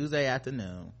celebration on Tuesday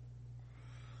afternoon.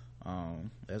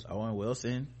 There's Owen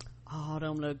Wilson. Oh,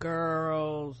 them little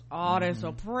girls. Oh, they're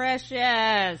so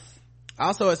precious.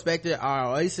 Also expected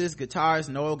are Oasis guitarist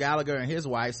Noel Gallagher and his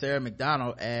wife Sarah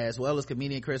McDonald, as well as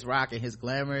comedian Chris Rock and his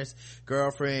glamorous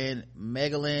girlfriend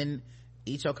Megalyn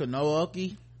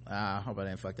Ichikunowoki. I hope I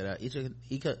didn't fuck that up.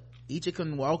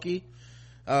 Ichikunowoki.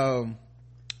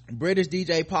 British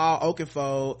DJ Paul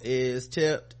Oakenfold is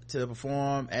tipped to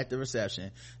perform at the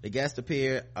reception. The guests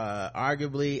appear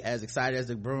arguably as excited as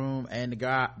the groom and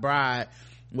the bride,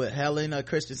 with Helena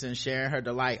Christensen sharing her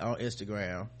delight on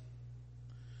Instagram.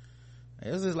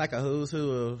 It was just like a who's who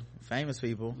of famous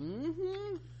people.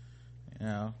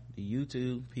 The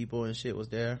YouTube people and shit was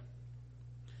there.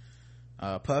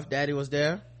 Puff Daddy was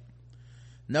there.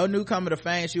 No newcomer to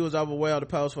fame, she was overwhelmed to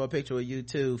pose for a picture with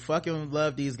U2. Fucking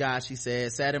love these guys, she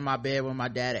said. Sat in my bed with my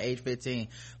dad at age 15,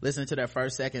 listening to their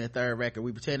first, second, and third record.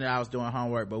 We pretended I was doing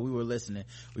homework, but we were listening.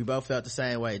 We both felt the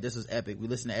same way. This was epic. We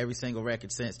listened to every single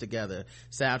record since together.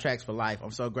 Soundtracks for life.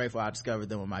 I'm so grateful I discovered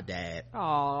them with my dad.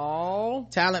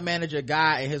 Aww. Talent manager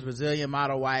Guy and his Brazilian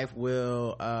model wife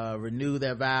will renew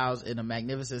their vows in a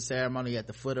magnificent ceremony at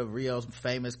the foot of Rio's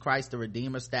famous Christ the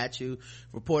Redeemer statue,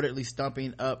 reportedly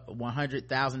stumping up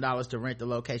 $100,000 to rent the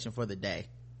location for the day.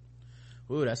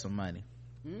 Ooh, that's some money.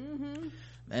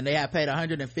 And they have paid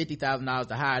 $150,000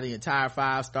 to hire the entire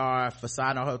 5-star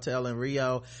Fasano Hotel in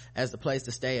Rio as the place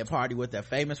to stay and party with their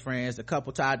famous friends. The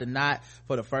couple tied the knot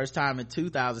for the first time in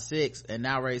 2006 and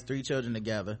now raised 3 children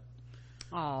together.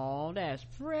 Oh, that's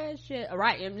precious. All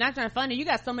right, and not trying to funny, you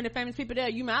got so many famous people there,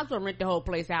 you might as well rent the whole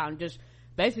place out, and just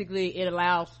basically it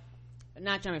allows,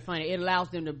 not trying to be funny, it allows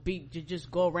them to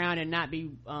just go around and not be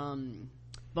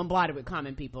bombarded with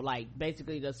common people. Like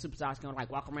basically the superstars can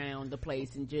like walk around the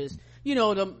place and just,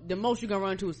 the most you're gonna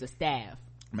run into is the staff.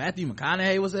 Matthew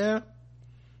McConaughey was there.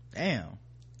 Damn.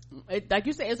 Like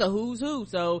you said, it's a who's who.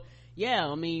 So yeah,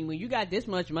 I mean, when you got this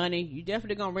much money, you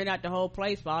definitely gonna rent out the whole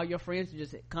place for all your friends to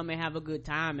just come and have a good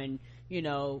time. And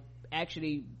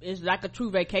actually it's like a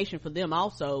true vacation for them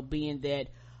also, being that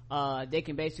they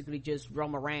can basically just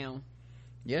roam around.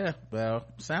 Yeah, well,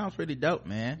 sounds pretty dope,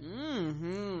 man.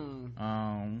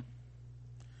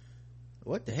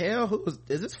 What the hell?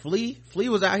 Is this Flea? Flea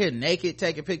was out here naked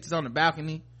taking pictures on the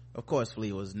balcony. Of course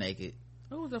Flea was naked.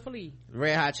 Who was the Flea?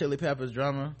 Red Hot Chili Peppers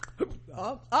drummer. He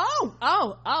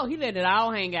let it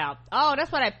all hang out. Oh,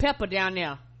 that's why that pepper down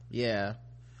there. Yeah,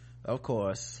 of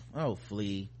course. Oh,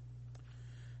 Flea.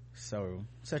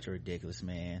 Such a ridiculous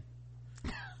man.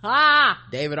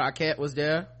 David Arquette was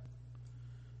there.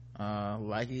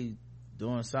 Like he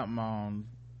doing something on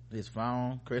his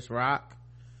phone. Chris Rock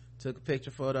took a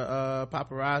picture for the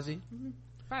paparazzi.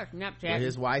 Probably Snapchat. With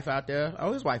his wife out there.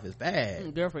 Oh, his wife is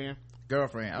bad. Girlfriend.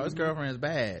 Oh, his girlfriend is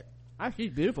bad. Oh,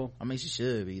 she's beautiful. I mean, she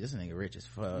should be. This nigga rich as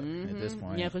fuck at this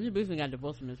point. Yeah, because he basically got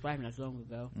divorced from his wife not so long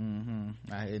ago.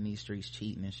 Out here in these streets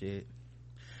cheating and shit.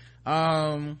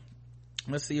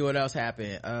 let's see what else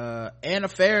happened. Anna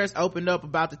Faris opened up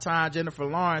about the time Jennifer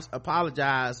Lawrence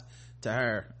apologized to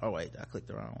her. Oh wait, I clicked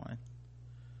the wrong one.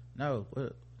 No,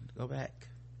 what? Go back.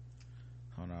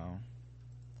 Hold on.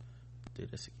 Do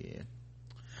this again.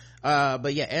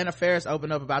 But yeah, Anna Faris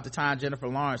opened up about the time Jennifer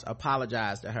Lawrence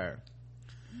apologized to her.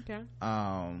 Okay.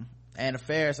 Anna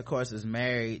Faris, of course, is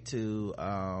married to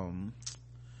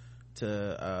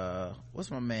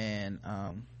what's my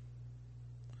man,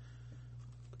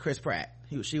 Chris Pratt.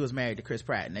 She was married to Chris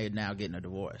Pratt, and they're now getting a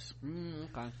divorce.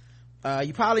 Okay.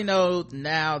 You probably know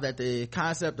now that the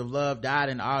concept of love died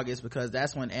in August, because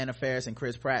that's when Anna Faris and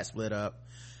Chris Pratt split up.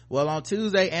 Well, on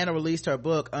Tuesday, Anna released her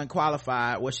book,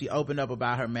 Unqualified, where she opened up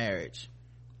about her marriage.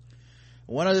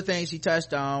 One of the things she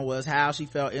touched on was how she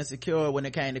felt insecure when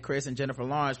it came to Chris and Jennifer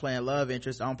Lawrence playing love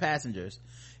interest on Passengers.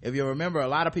 If you remember, a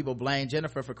lot of people blamed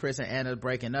Jennifer for Chris and Anna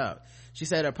breaking up. She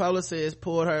said her publicist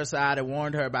pulled her aside and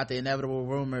warned her about the inevitable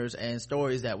rumors and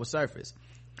stories that would surface.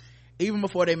 Even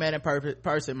before they met in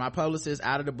person, my publicist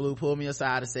out of the blue pulled me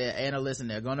aside and said, Anna, listen,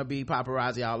 there are going to be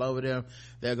paparazzi all over them.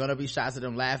 There are going to be shots of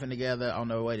them laughing together on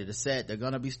their way to the set. There are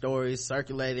going to be stories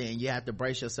circulating, and you have to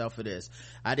brace yourself for this.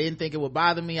 I didn't think it would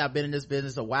bother me. I've been in this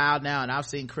business a while now, and I've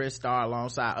seen Chris star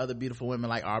alongside other beautiful women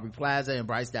like Aubrey Plaza and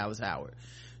Bryce Dallas Howard.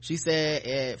 She said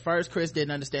at first Chris didn't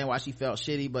understand why she felt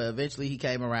shitty, but eventually he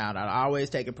came around. I'd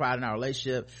always taken pride in our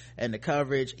relationship, and the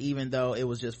coverage, even though it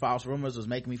was just false rumors, was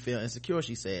making me feel insecure,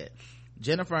 she said.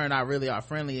 Jennifer and I really are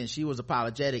friendly, and she was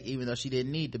apologetic even though she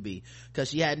didn't need to be,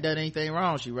 because she hadn't done anything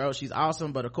wrong. She wrote, she's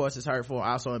awesome, but of course it's hurtful and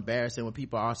also embarrassing when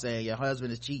people are saying your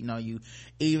husband is cheating on you.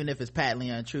 Even if it's patently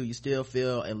untrue, you still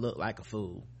feel and look like a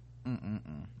fool.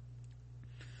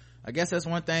 I guess that's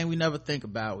one thing we never think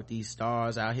about with these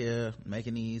stars out here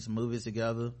making these movies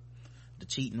together, the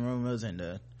cheating rumors and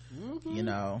the you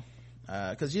know,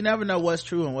 because you never know what's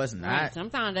true and what's not. Right.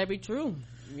 Sometimes that be true.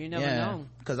 You never know.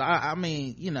 Because I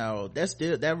mean, you know, there's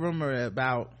still that rumor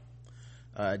about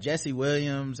Jesse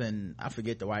Williams, and I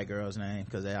forget the white girl's name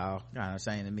because they all kind of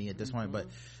saying to me at this point, but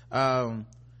I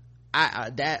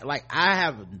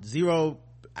have zero,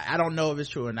 I don't know if it's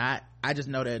true or not. I just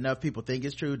know that enough people think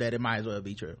it's true that it might as well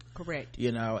be true. Correct.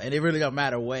 You know, and it really don't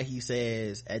matter what he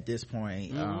says at this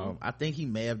point. I think he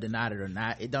may have denied it or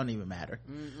not. It don't even matter.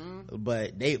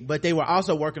 But they were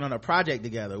also working on a project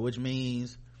together, which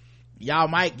means y'all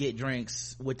might get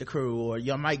drinks with the crew, or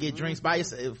y'all might get drinks by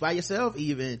yourself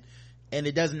even, and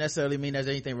it doesn't necessarily mean there's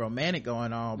anything romantic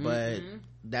going on, but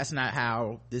that's not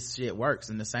how this shit works.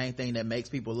 And the same thing that makes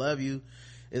people love you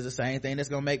is the same thing that's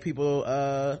gonna make people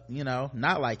you know,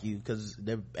 not like you, because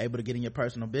they're able to get in your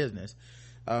personal business.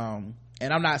 And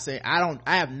I'm not saying, I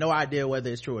have no idea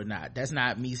whether it's true or not. That's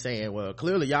not me saying, well,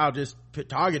 clearly y'all just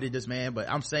targeted this man, but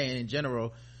I'm saying in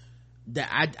general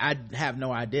that I have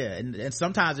no idea, and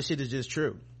sometimes the shit is just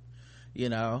true, you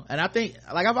know. And I think,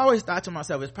 like, I've always thought to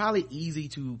myself, it's probably easy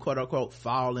to quote unquote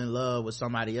fall in love with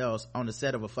somebody else on the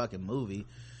set of a fucking movie,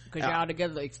 because y'all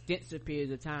together extensive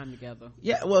periods of time together.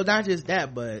 Yeah, well, not just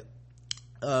that, but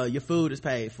your food is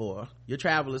paid for, your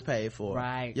travel is paid for,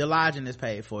 right, your lodging is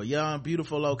paid for, you're on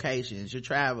beautiful locations, you're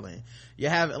traveling, you're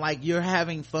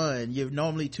having fun, you're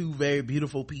normally two very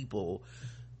beautiful people.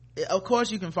 Of course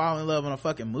you can fall in love on a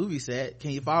fucking movie set.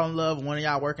 Can you fall in love with one of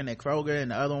y'all working at Kroger and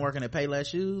the other one working at Payless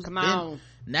Shoes? Come on.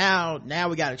 Then, now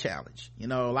we got a challenge. You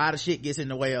know, a lot of shit gets in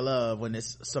the way of love when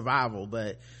it's survival,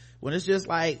 but when it's just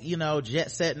like, you know,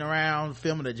 jet setting around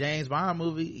filming a James Bond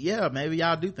movie, yeah, maybe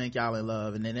y'all do think y'all in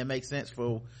love, and then it makes sense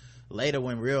for later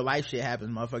when real life shit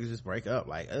happens, motherfuckers just break up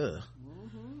like, ugh.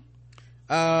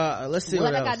 Let's see what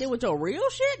else. What I got to do with your real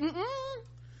shit?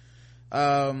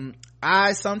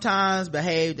 I sometimes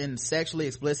behaved in sexually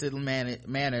explicit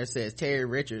manner, says Terry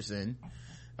Richardson,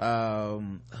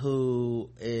 who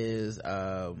is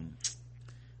a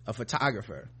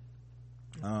photographer.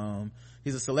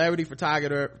 He's a celebrity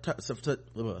photographer.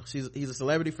 He's a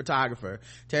celebrity photographer.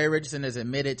 Terry Richardson has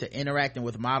admitted to interacting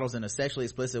with models in a sexually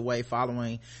explicit way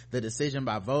following the decision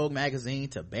by Vogue magazine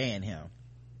to ban him.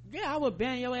 Yeah, I would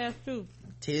ban your ass too.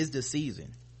 'Tis the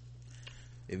season.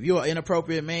 If you're an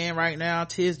inappropriate man right now,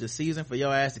 'tis the season for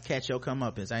your ass to catch your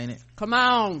comeuppance, ain't it? Come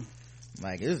on.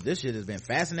 Like, this shit has been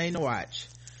fascinating to watch.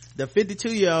 The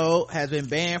 52-year-old has been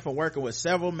banned from working with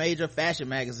several major fashion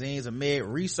magazines amid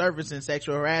resurfacing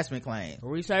sexual harassment claims.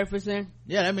 Resurfacing?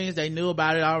 Yeah, that means they knew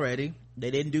about it already.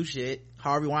 They didn't do shit.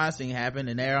 Harvey Weinstein happened,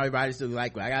 and everybody's still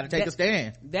like, I gotta take a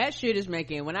stand. That shit is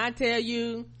making, when I tell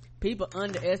you, people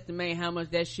underestimate how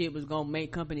much that shit was gonna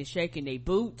make companies shaking their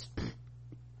boots.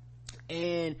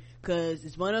 And because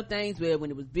it's one of the things where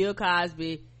when it was Bill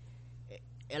Cosby,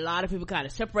 a lot of people kind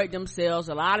of separate themselves,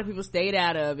 a lot of people stayed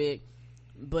out of it,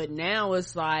 but now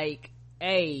it's like,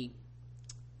 hey,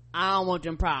 I don't want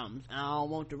them problems. I don't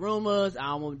want the rumors. I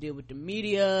don't want to deal with the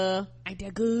media. Ain't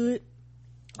that good?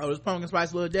 Oh, this pumpkin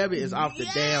spice Little Debbie is off the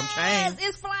damn chain.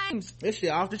 It's flames. This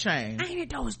shit off the chain. Ain't it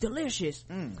though? It's delicious.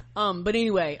 But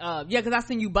anyway, yeah, cause I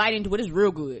seen you bite into it. It's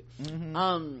real good.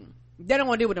 They don't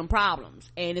want to deal with them problems,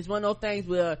 and it's one of those things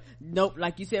where nope,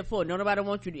 like you said before, nobody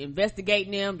wants you to investigate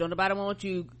them. Don't nobody want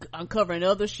you uncovering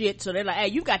other shit. So they're like, hey,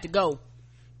 you got to go.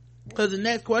 Cause the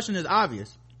next question is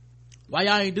obvious. Why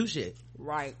y'all ain't do shit?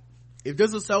 Right. If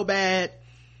this was so bad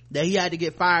that he had to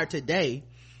get fired today,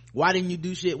 why didn't you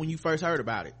do shit when you first heard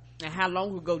about it? And how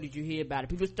long ago did you hear about it?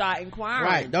 People start inquiring.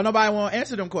 Right. Don't nobody want to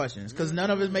answer them questions because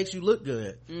none of it makes you look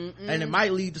good. And it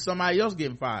might lead to somebody else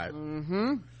getting fired.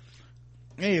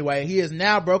 Anyway, he has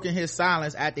now broken his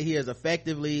silence after he is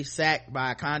effectively sacked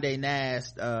by Condé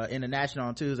Nast International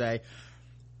on Tuesday.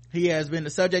 He has been the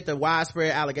subject of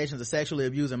widespread allegations of sexually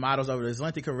abusing models over his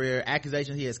lengthy career,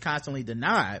 accusations he has constantly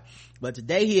denied. But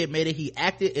today he admitted he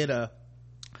acted in a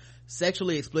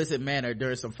sexually explicit manner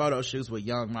during some photo shoots with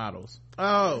young models.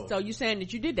 Oh. So you saying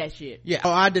that you did that shit? Yeah.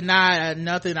 Oh, I deny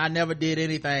nothing. I never did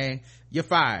anything. You're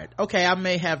fired. Okay, I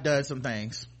may have done some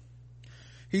things.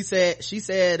 She said,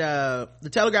 the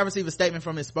Telegraph received a statement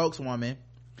from his spokeswoman,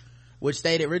 which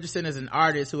stated Richardson is an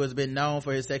artist who has been known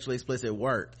for his sexually explicit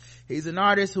work. He's an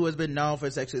artist who has been known for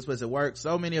his sexually explicit work.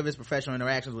 So many of his professional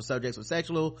interactions with subjects were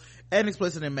sexual and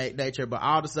explicit in nature, but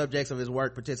all the subjects of his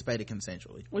work participated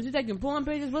consensually. Was he taking porn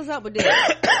pictures? What's up with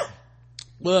that?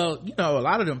 Well, you know, a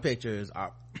lot of them pictures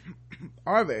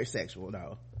are very sexual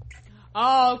though.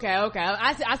 Oh, okay.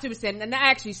 I see what you're saying. And not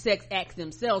actually sex acts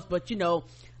themselves, but you know,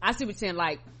 I see what you're saying,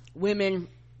 like women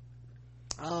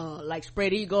like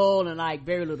spread eagle and like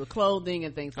very little clothing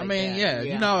and things like that. I mean, yeah,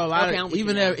 you know, a lot of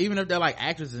even if they're like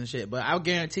actresses and shit, but I'll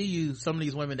guarantee you some of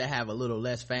these women that have a little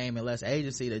less fame and less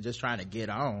agency, they're just trying to get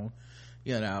on,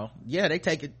 you know, yeah,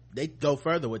 they go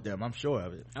further with them, I'm sure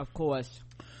of it. Of course.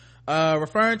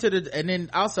 Referring to and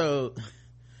then also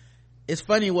it's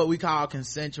funny what we call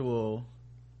consensual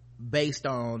based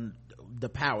on the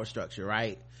power structure,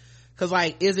 right? Because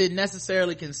like, is it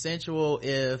necessarily consensual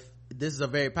if this is a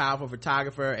very powerful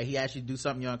photographer and he actually do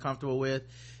something you're uncomfortable with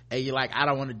and you're like, I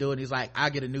don't want to do it, and he's like,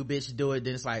 I'll get a new bitch to do it,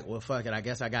 then it's like, well fuck it, I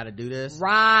guess I gotta do this,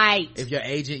 right? If your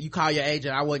agent, you call your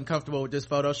agent, I wasn't comfortable with this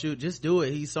photo shoot, just do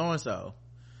it, he's so and so,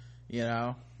 you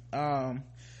know.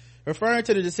 Referring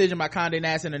to the decision by Condé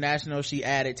Nast International, she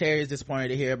added, Terry is disappointed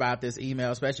to hear about this email,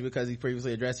 especially because he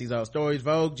previously addressed these old stories.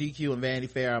 Vogue, GQ, and Vanity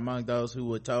Fair are among those who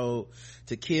were told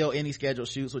to kill any scheduled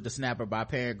shoots with the snapper by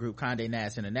parent group Condé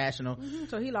Nast International.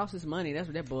 So he lost his money. That's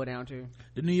what that boiled down to.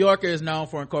 The New Yorker is known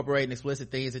for incorporating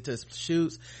explicit themes into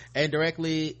shoots and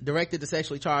directed the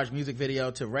sexually charged music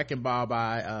video to Wrecking Ball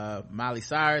by Miley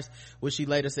Cyrus, which she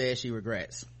later said she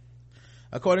regrets.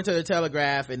 According to the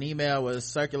Telegraph, an email was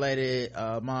circulated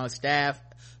among staff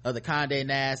of the Condé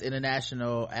Nast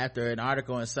International after an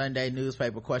article in Sunday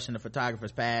newspaper questioned the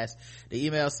photographer's past. The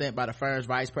email sent by the firm's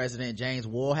vice president, James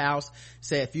Woolhouse,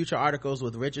 said future articles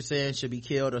with Richardson should be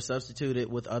killed or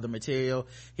substituted with other material.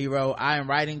 He wrote, I am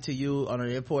writing to you on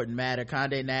an important matter.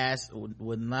 Condé Nast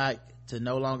would like to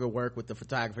no longer work with the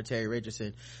photographer Terry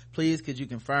Richardson. Please could you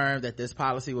confirm that this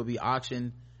policy will be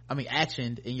actioned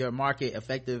in your market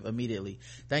effective immediately.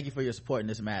 Thank you for your support in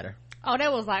this matter. Oh,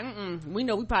 that was like, we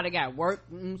know we probably got work,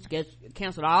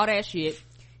 canceled all that shit.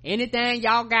 Anything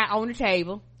y'all got on the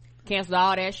table, canceled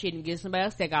all that shit and get somebody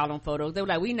else to take all them photos. They were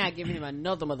like, we not giving him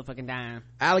another motherfucking dime.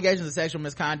 Allegations of sexual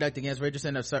misconduct against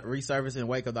Richardson have resurfaced in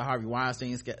wake of the Harvey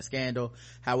Weinstein scandal.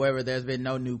 However, there's been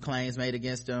no new claims made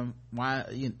against him.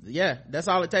 Yeah, that's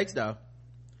all it takes though.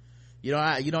 You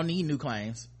don't need new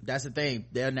claims. That's the thing.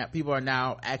 People are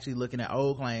now actually looking at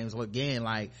old claims again,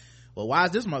 like, well, why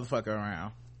is this motherfucker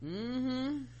around?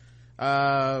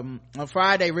 On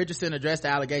Friday, Richardson addressed the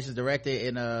allegations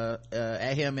directed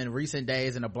at him in recent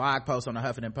days in a blog post on the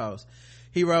Huffington Post.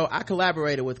 He wrote, I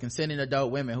collaborated with consenting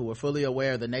adult women who were fully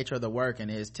aware of the nature of the work,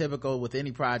 and it is typical with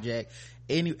any project.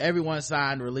 Everyone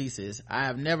signed releases. I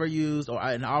have never used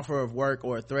an offer of work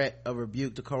or a threat of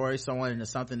rebuke to coerce someone into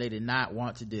something they did not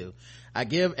want to do. I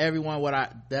give everyone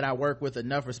that I work with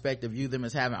enough respect to view them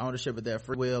as having ownership of their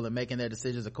free will and making their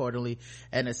decisions accordingly,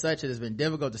 and as such it has been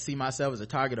difficult to see myself as a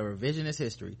target of revisionist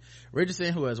history.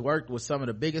 Richardson, who has worked with some of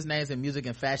the biggest names in music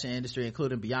and fashion industry,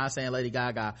 including Beyonce and Lady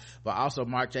Gaga, but also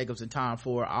Marc Jacobs and Tom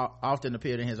Ford, often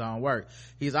appeared in his own work.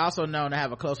 He's also known to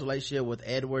have a close relationship with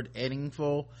Edward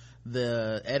Edingful,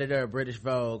 the editor of British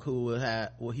Vogue,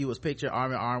 he was pictured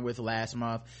arm in arm with last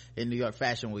month in New York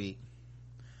Fashion Week.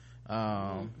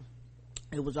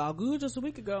 It was all good just a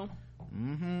week ago.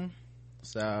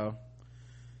 So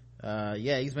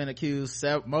Yeah, he's been accused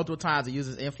multiple times of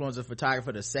using his influence as a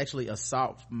photographer to sexually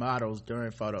assault models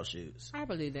during photo shoots. I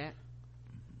believe that.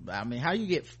 I mean, how you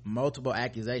get multiple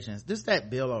accusations? Just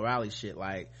that Bill O'Reilly shit,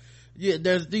 like, yeah,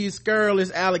 there's these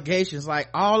scurrilous allegations, like,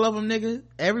 all of them, nigga.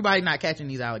 Everybody not catching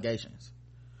these allegations.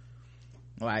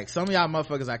 Like, some of y'all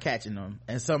motherfuckers are catching them,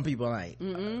 and some people ain't.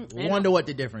 Wonder what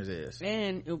the difference is.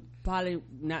 And it probably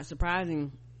not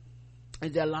surprising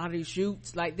is that a lot of these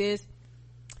shoots like this,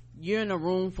 you're in a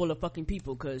room full of fucking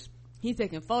people, because he's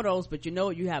taking photos, but you know,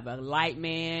 you have a light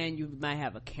man, you might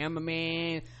have a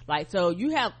cameraman, like, so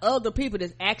you have other people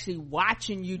that's actually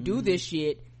watching you do this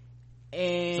shit.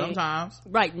 And sometimes,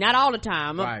 right, not all the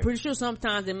time. I'm right. pretty sure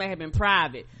sometimes it may have been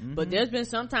private, but there's been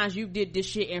sometimes you did this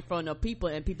shit in front of people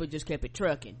and people just kept it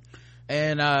trucking.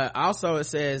 And also it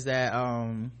says that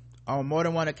on more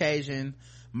than one occasion,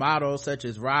 models such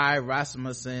as Rye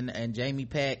Rasmussen and Jamie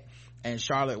Peck and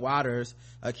Charlotte Waters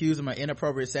accused him of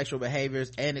inappropriate sexual behaviors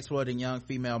and exploiting young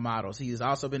female models. He has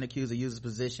also been accused of using his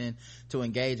position to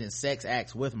engage in sex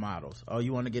acts with models. Oh,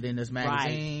 you want to get in this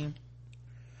magazine? Right.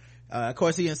 Of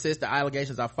course, he insists the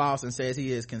allegations are false and says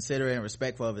he is considerate and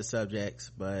respectful of his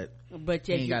subjects, but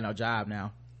he ain't got no job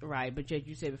now. Right, but yet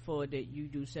you said before that you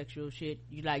do sexual shit.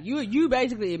 You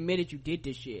basically admitted you did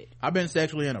this shit. I've been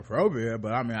sexually inappropriate,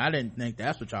 but I mean, I didn't think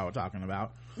that's what y'all were talking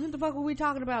about. What the fuck were we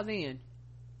talking about then?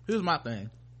 Here's my thing.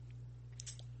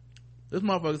 This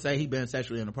motherfucker say he been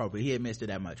sexually inappropriate. He admits to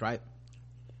that much, right?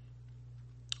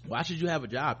 Why should you have a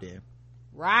job then?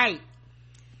 Right.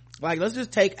 Like, let's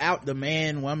just take out the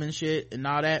man woman shit and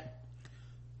all that.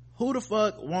 Who the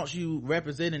fuck wants you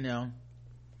representing them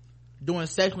doing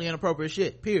sexually inappropriate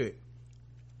shit, period?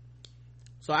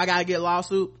 So I gotta get a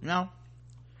lawsuit, you know,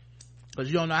 because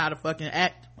you don't know how to fucking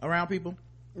act around people.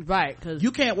 Right, because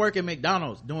you can't work at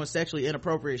McDonald's doing sexually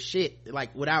inappropriate shit,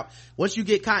 like, without, once you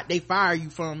get caught, they fire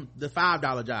you from the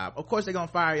 $5 job. Of course they're gonna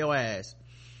fire your ass.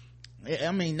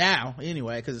 I mean, now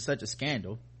anyway, because it's such a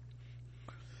scandal.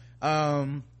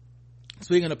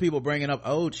 Speaking of people bringing up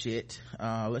old shit,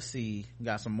 let's see,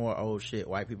 got some more old shit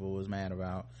white people was mad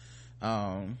about.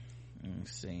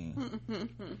 Let's see.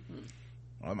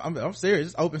 I'm serious.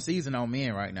 It's open season on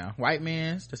men right now. White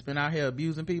men that's been out here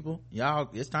abusing people. Y'all,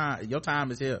 it's time. Your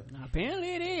time is here.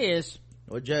 Apparently it is.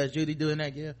 What Judge Judy doing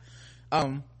that? Yeah.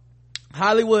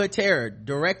 Hollywood Terror.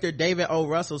 Director David O.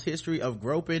 Russell's history of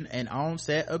groping and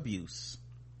on-set abuse.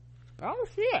 Oh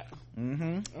shit.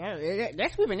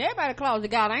 That's sweeping everybody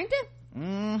closet out, ain't it?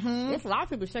 There's a lot of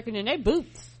people shaking in their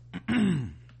boots.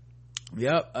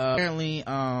 Yep. Apparently,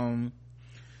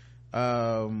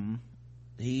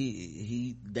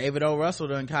 he David O. Russell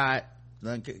they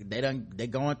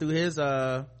going through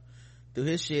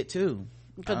his shit too.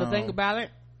 Because the thing about it,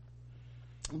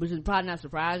 which is probably not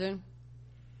surprising,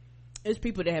 it's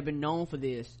people that have been known for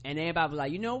this, and everybody was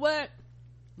like, you know what,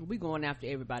 we going after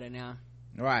everybody now,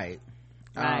 right?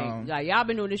 Like y'all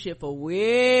been doing this shit for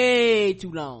way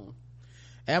too long.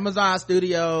 Amazon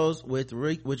Studios, which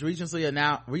recently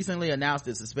announced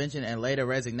its suspension and later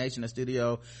resignation of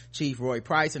studio chief Roy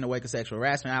Price in the wake of sexual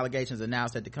harassment allegations,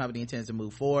 announced that the company intends to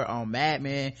move forward on Mad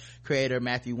Men creator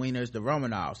Matthew Weiner's The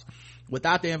Romanovs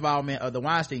without the involvement of the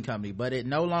Weinstein Company, but it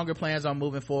no longer plans on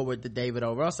moving forward with the David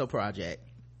O. Russell project.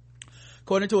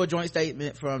 According to a joint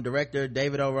statement from director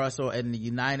David O. Russell and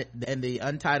the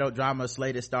untitled drama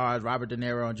slated stars Robert De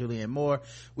Niro and Julianne Moore,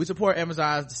 we support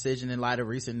Amazon's decision in light of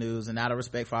recent news, and out of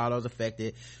respect for all those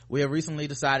affected, we have recently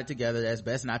decided together that it's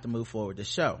best not to move forward the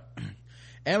show.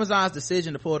 Amazon's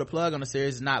decision to pull the plug on the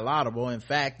series is not laudable. In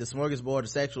fact, the smorgasbord of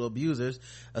sexual abusers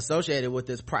associated with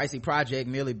this pricey project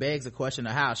merely begs the question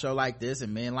of how a show like this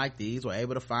and men like these were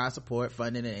able to find support,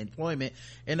 funding, and employment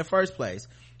in the first place.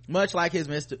 Much like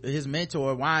his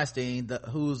mentor Weinstein,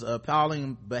 whose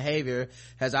appalling behavior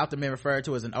has often been referred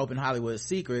to as an open Hollywood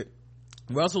secret,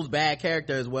 Russell's bad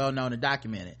character is well known and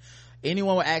documented.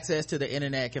 Anyone with access to the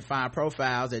internet can find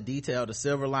profiles that detail the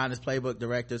Silver Linings Playbook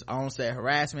director's on-set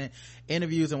harassment,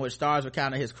 interviews in which stars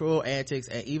recounted his cruel antics,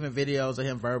 and even videos of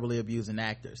him verbally abusing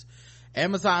actors.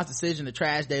 Amazon's decision to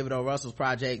trash David O. Russell's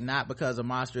project, not because of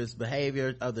monstrous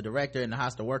behavior of the director and the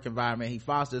hostile work environment he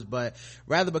fosters, but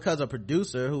rather because a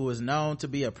producer who was known to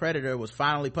be a predator was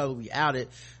finally publicly outed,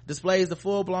 displays the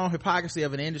full-blown hypocrisy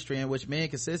of an industry in which men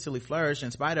consistently flourish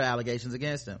in spite of allegations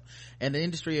against them, and the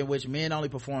industry in which men only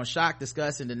perform shock,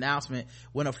 disgust, and denouncement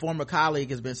when a former colleague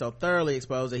has been so thoroughly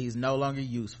exposed that he's no longer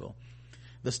useful.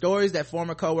 The stories that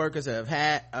former co-workers have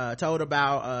had told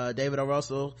about David O.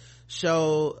 Russell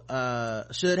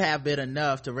should have been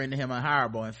enough to render him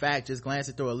unhireable. In fact, just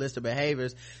glancing through a list of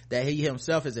behaviors that he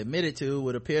himself has admitted to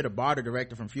would appear to bar the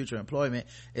director from future employment.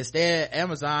 Instead,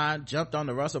 Amazon jumped on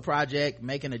the Russell project,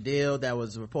 making a deal that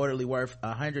was reportedly worth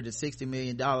 $160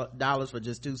 million for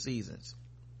just 2 seasons.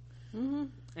 Mm-hmm.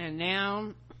 And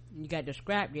now you got the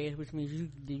scrap gas, which means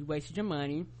you wasted your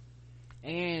money,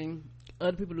 and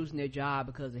other people losing their job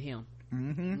because of him.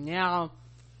 Mm-hmm. Now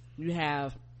you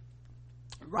have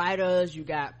writers, you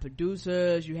got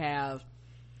producers, you have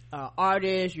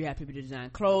artists, you have people that design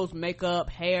clothes, makeup,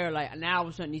 hair. Like, now all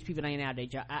of a sudden these people ain't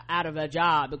out of their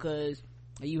job because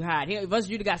you hired him. If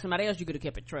you'd have got somebody else, you could have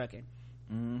kept it trucking.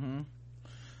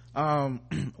 Mm-hmm.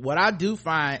 What I do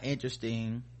find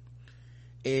interesting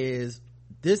is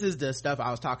this is the stuff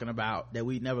I was talking about that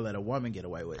we never let a woman get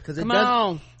away with, because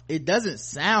it doesn't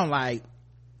sound like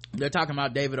they're talking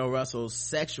about David O. Russell's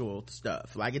sexual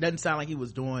stuff. Like, it doesn't sound like he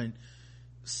was doing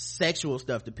sexual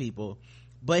stuff to people,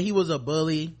 but he was a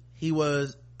bully, he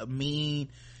was mean.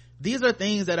 These are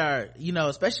things that are, you know,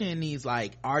 especially in these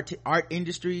like art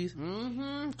industries,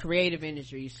 creative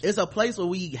industries, it's a place where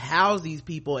we house these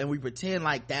people and we pretend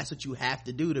like that's what you have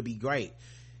to do to be great,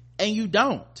 and you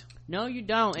don't. No, you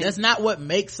don't. That's not what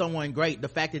makes someone great, the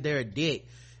fact that they're a dick.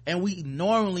 And we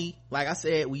normally, like I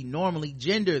said, we normally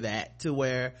gender that to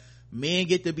where men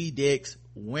get to be dicks,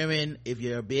 women, if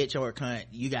you're a bitch or a cunt,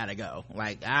 you gotta go.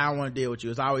 Like, I don't want to deal with you.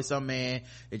 It's always some man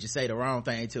that you say the wrong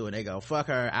thing to and they go, fuck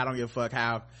her, I don't give a fuck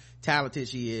how talented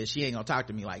she is, she ain't gonna talk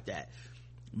to me like that.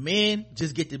 Men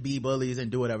just get to be bullies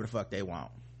and do whatever the fuck they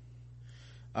want.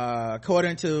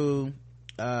 According to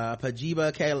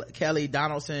Pajiba Kelly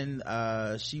Donaldson,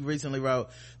 she recently wrote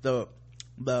the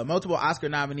multiple Oscar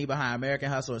nominee behind American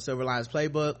Hustle and Silver Linings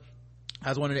Playbook,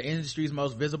 has one of the industry's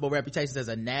most visible reputations as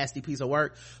a nasty piece of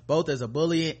work, both as a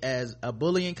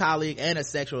bullying colleague and a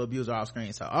sexual abuser off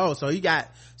screen. So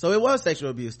it was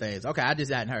sexual abuse things. Okay, I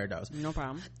just hadn't heard those. No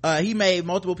problem. He made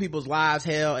multiple people's lives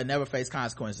hell and never faced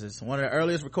consequences. One of the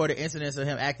earliest recorded incidents of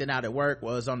him acting out at work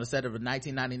was on the set of a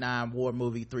 1999 war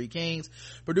movie Three Kings.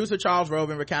 Producer Charles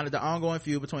Robin recounted the ongoing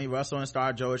feud between Russell and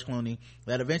star George Clooney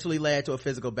that eventually led to a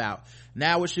physical bout.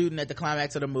 Now we're shooting at the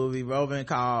climax of the movie. Robin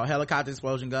called helicopter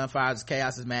explosion, gunfire,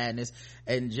 chaos is madness,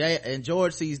 and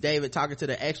George sees David talking to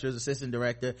the extras assistant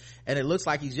director, and it looks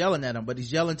like he's yelling at him, but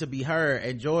he's yelling to be heard.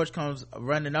 And George comes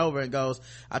running over and goes,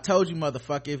 I told you,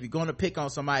 motherfucker, if you're gonna pick on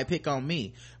somebody, pick on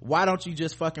me. Why don't you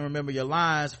just fucking remember your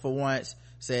lines for once,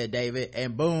 said David.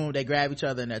 And boom, they grab each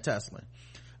other and they're tussling.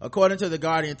 According to The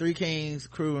Guardian, Three Kings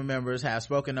crew members have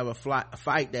spoken of a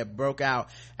fight that broke out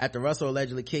after Russell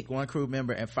allegedly kicked one crew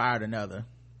member and fired another.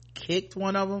 Kicked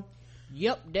one of them?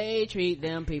 Yep, they treat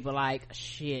them people like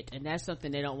shit, and that's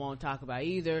something they don't want to talk about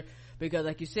either, because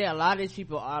like you said, a lot of these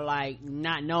people are like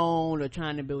not known or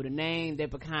trying to build a name. They're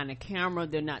behind the camera,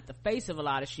 they're not the face of a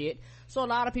lot of shit, so a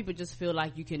lot of people just feel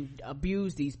like you can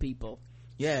abuse these people.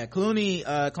 Yeah, Clooney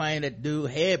claimed that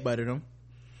dude headbutted him.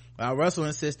 Russell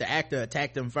insists the actor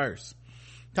attacked him first.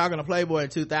 Talking to Playboy in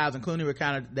 2000, Clooney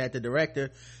recounted that the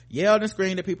director yelled and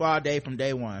screamed at people all day from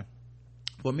day one.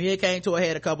 For me, it came to a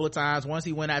head a couple of times. Once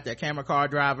he went after a camera car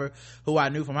driver who I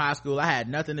knew from high school. I had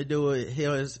nothing to do with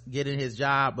his getting his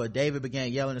job, but David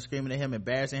began yelling and screaming at him,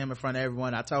 embarrassing him in front of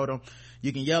everyone. I told him,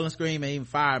 you can yell and scream and even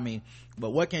fire me, but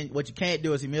what you can't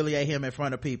do is humiliate him in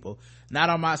front of people.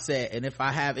 Not on my set, and if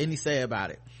I have any say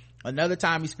about it. Another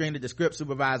time he screamed at the script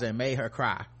supervisor and made her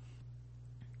cry.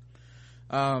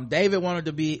 David wanted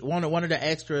one of the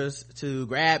extras to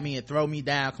grab me and throw me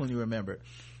down, Clooney remembered.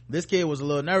 This kid was a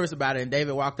little nervous about it, and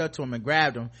David walked up to him and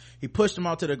grabbed him. He pushed him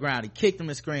onto the ground. He kicked him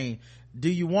and screamed, do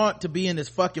you want to be in this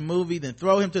fucking movie? Then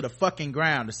throw him to the fucking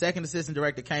ground. The second assistant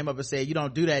director came up and said, you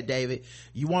don't do that, David.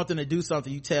 You want them to do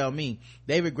something, you tell me.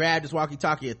 David grabbed his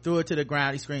walkie-talkie and threw it to the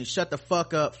ground. He screamed, shut the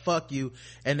fuck up, fuck you.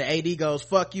 And the AD goes,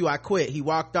 fuck you, I quit. He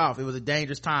walked off. It was a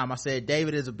dangerous time. I said,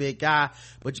 David is a big guy,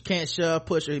 but you can't shove,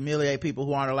 push, or humiliate people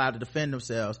who aren't allowed to defend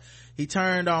themselves. He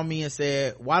turned on me and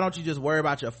said, why don't you just worry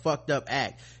about your fucked up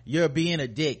act? You're being a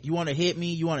dick. You want to hit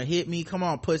me? Come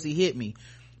on, pussy, hit me.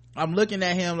 I'm looking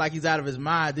at him like he's out of his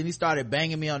mind. Then he started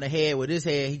banging me on the head with his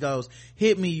head. He goes,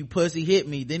 hit me, you pussy, hit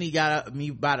me. Then he got up me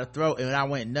by the throat and I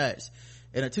went nuts.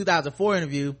 In a 2004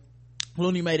 interview,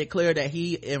 Clooney made it clear that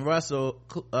he and Russell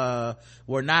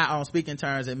were not on speaking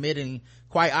terms, admitting,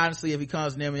 quite honestly, if he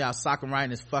comes near me, I'll sock him right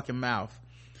in his fucking mouth.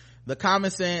 The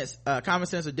common sense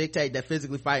would dictate that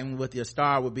physically fighting with your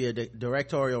star would be a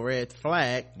directorial red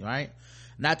flag, right?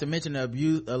 Not to mention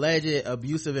the alleged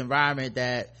abusive environment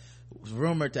that was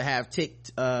rumored to have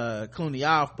ticked Clooney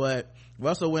off. But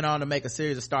Russell went on to make a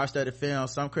series of star-studded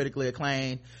films, some critically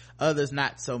acclaimed, others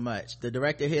not so much. The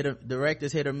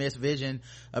director's hit or miss vision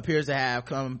appears to have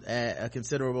come at a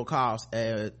considerable cost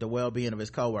at the well-being of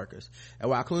his co-workers. And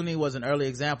while Clooney was an early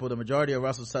example, the majority of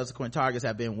Russell's subsequent targets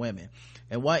have been women.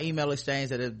 In one email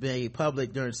exchange that has been made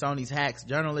public during Sony's Hacks,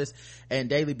 journalist and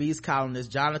Daily Beast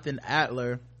columnist Jonathan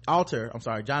Alter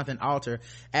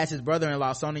asked his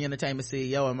brother-in-law, Sony Entertainment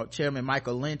CEO and Chairman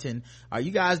Michael Linton, "Are you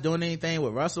guys doing anything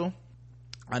with Russell?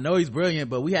 I know he's brilliant,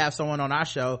 but we have someone on our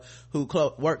show who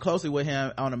worked closely with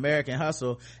him on American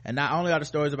Hustle, and not only are the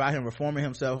stories about him reforming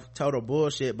himself total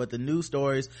bullshit, but the news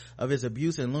stories of his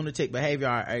abuse and lunatic behavior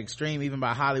are extreme even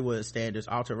by Hollywood standards,"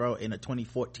 Alter wrote in a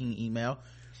 2014 email.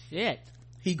 Shit.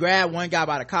 He grabbed one guy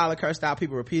by the collar, cursed out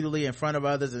people repeatedly in front of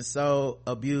others, and so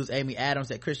abused Amy Adams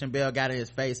that Christian Bale got in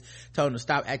his face, told him to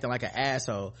stop acting like an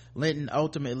asshole. Linton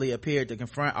ultimately appeared to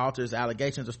confront Alter's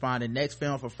allegations, responding, "Next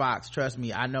film for Fox, trust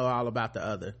me, I know all about the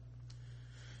other."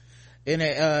 In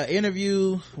an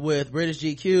interview with British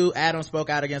GQ, Adams spoke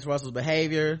out against Russell's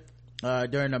behavior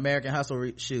during the American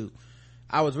Hustle shoot.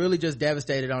 "I was really just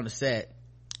devastated on the set,"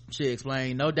 she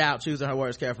explained, no doubt choosing her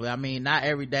words carefully. "I mean, not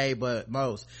every day, but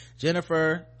most.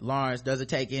 Jennifer Lawrence doesn't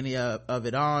take any of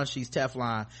it on. She's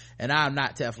Teflon, and I'm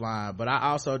not Teflon, but I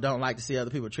also don't like to see other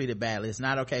people treated badly. It's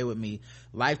not okay with me.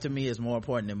 Life to me is more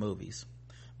important than movies."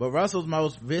 But Russell's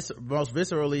most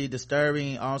viscerally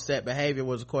disturbing on-set behavior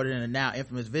was recorded in a now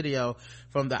infamous video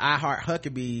from the I Heart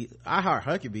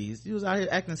Huckabees. He was out here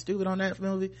acting stupid on that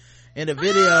movie. In the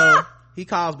video, he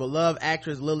calls beloved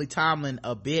actress Lily Tomlin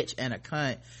a bitch and a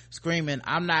cunt, screaming,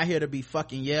 "I'm not here to be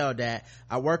fucking yelled at.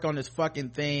 I work on this fucking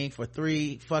thing for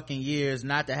 3 fucking years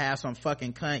not to have some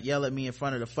fucking cunt yell at me in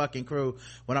front of the fucking crew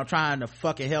when I'm trying to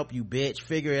fucking help you, bitch.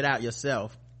 Figure it out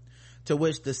yourself." To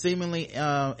which the seemingly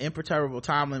imperturbable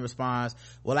Tomlin responds,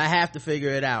 "Well, I have to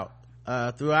figure it out."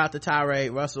 Throughout the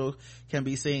tirade, Russell can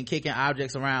be seen kicking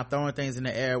objects around, throwing things in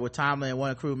the air, with Tomlin and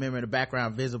one crew member in the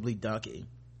background visibly ducking.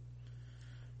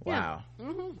 Wow. Yeah.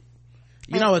 Mm-hmm.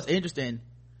 You know what's interesting?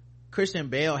 Christian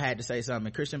Bale had to say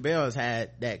something. Christian Bale has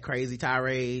had that crazy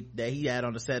tirade that he had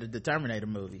on the set of the Terminator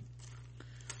movie.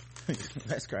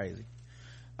 That's crazy.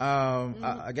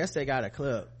 I guess they got a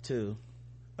clip too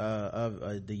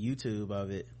of the YouTube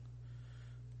of it.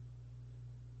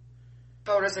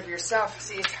 Photos of yourself.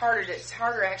 See, it's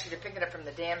harder actually to pick it up from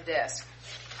the damn desk.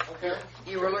 Okay.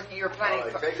 You were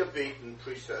planning. Take a beat and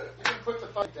preset it. You can put the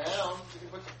phone down. You can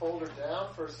put the folder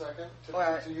down for a second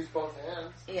to use both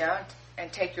hands. Yeah,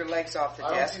 and take your legs off the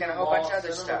desk and a whole bunch of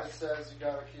other stuff. It says you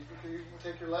gotta keep it. You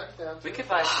can take your legs down. We could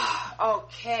buy some.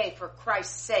 Okay, for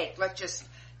Christ's sake, let's just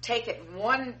take it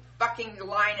one fucking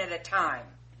line at a time.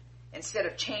 Instead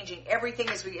of changing everything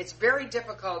it's very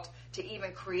difficult to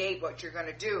even create what you're going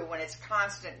to do when it's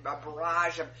constant a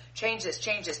barrage of change this,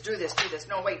 do this.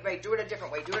 No, wait, do it a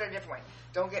different way.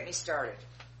 Don't get me started.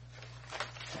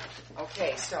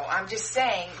 Okay, so I'm just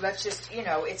saying, let's just,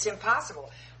 it's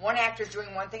impossible. One actor's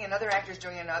doing one thing, another actor's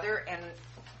doing another, and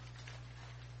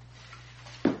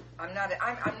I'm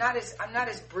not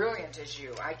as brilliant as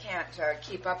you. I can't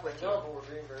keep up with you. No, but we're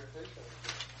being very patient.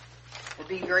 We're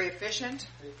being very efficient.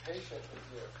 Be patient with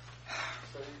you.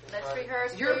 So you can Let's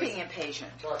rehearse. You're being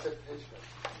impatient. No, I said patient.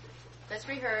 Let's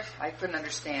rehearse. I couldn't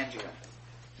understand you.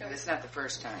 And it's not the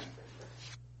first time.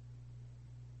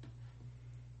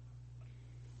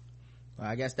 Well,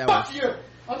 I guess that was... Fuck you!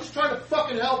 I'm just trying to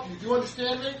fucking help you. Do you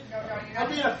understand me? No, you're not. I'm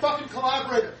being a fucking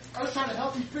collaborator. I was trying to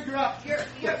help you figure out the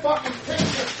fucking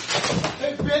picture.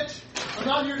 Hey, bitch, I'm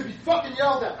not here to be fucking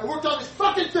yelled at. I worked on this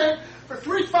fucking thing for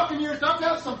 3 fucking years, not to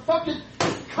have some fucking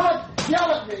cunt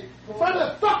yell at me in front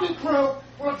of the fucking crew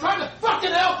when I'm trying to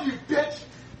fucking help you, bitch.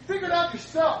 Figure it out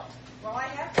yourself. Well, I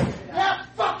have to figure it out. Yeah,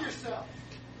 fuck yourself.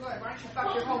 Good. Why don't you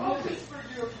fuck your whole movie?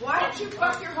 Why don't you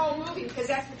fuck your whole movie? Because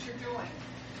that's what you're doing.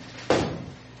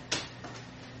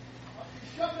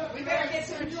 We better get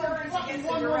some insurance against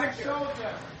the director.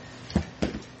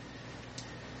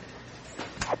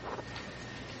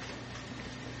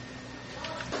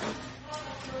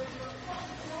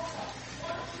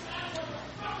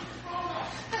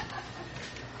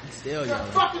 Still You're a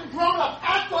fucking grown-up.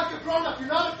 Act like a grown-up. You're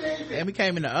not a baby. And we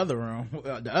came in the other room,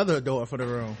 the other door for the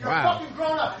room. You're Wow. a fucking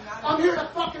grown-up. I'm here to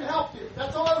fucking help you.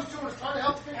 That's all I was doing, was trying to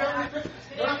help you figure out everything.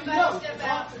 You don't have to yell. You can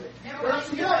talk to me. You don't have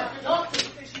to yell. You can talk to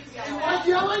me. Am I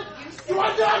yelling? Do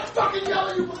I not fucking yell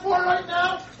at you before right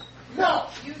now? No.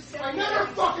 I never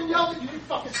fucking yelled at you, you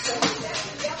fucking standard.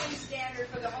 That's the yelling standard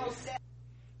for the whole set.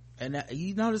 And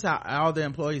you notice how all the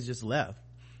employees just left.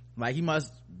 Like, he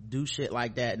must do shit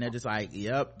like that, and they're just like,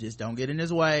 yep, just don't get in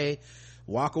his way,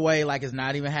 walk away like it's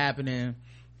not even happening.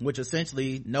 which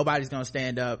essentially nobody's gonna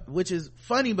stand up, which is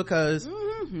funny because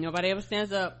nobody ever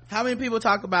stands up. how many people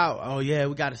talk about, oh yeah,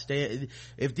 we gotta stand,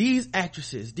 if these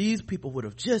actresses, these people would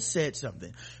have just said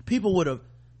something, people would have,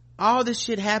 all this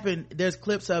shit happened. There's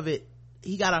clips of it.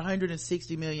 He got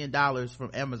 $160 million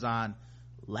from Amazon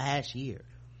last year,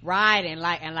 right? And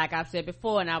like I've said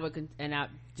before, and I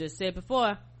just said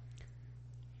before,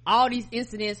 all these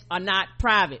incidents are not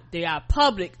private, they are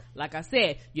public. Like I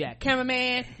said, you got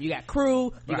cameraman, you got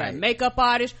crew, you got makeup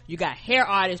artists, you got hair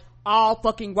artists, all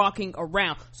fucking walking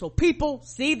around, so people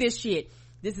see this shit.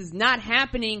 This is not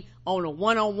happening on a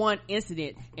one-on-one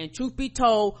incident. And truth be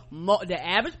told, the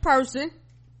average person,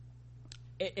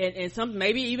 and some,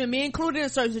 maybe even me included in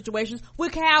certain situations, we're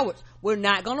cowards. We're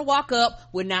not gonna walk up,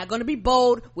 we're not gonna be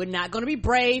bold, we're not gonna be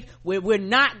brave, we're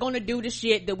not gonna do the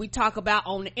shit that we talk about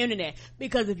on the internet.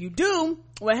 Because if you do,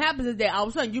 what happens is that all of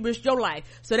a sudden you risk your life.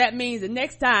 So that means the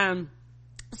next time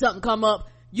something come up,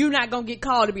 you're not gonna get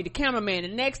called to be the cameraman. The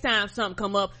next time something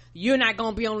come up, you're not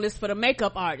gonna be on the list for the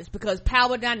makeup artist, because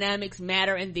power dynamics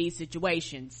matter in these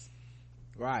situations.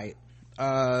 Right.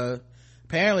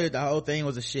 Apparently the whole thing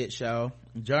was a shit show.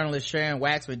 Journalist Sharon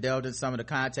Waxman delved into some of the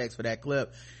context for that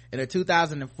clip in a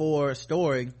 2004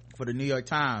 story for the New York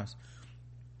Times,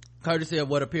 courtesy of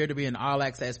what appeared to be an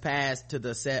all-access pass to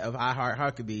the set of I Heart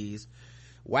Huckabees.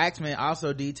 Waxman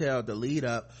also detailed the lead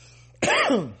up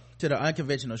to the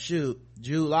unconventional shoot.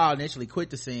 Jude Law initially quit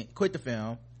the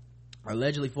film,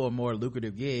 allegedly for a more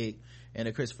lucrative gig in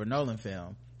a Christopher Nolan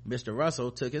film. Mr.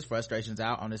 Russell took his frustrations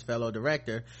out on his fellow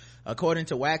director. According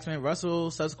to Waxman,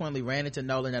 Russell subsequently ran into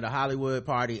Nolan at a Hollywood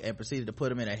party and proceeded to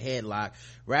put him in a headlock.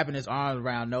 Wrapping his arms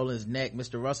around Nolan's neck,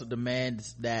 Mr. Russell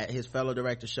demands that his fellow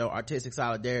director show artistic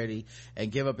solidarity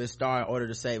and give up his star in order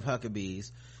to save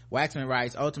Huckabees. Waxman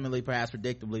writes, ultimately, perhaps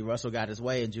predictably, Russell got his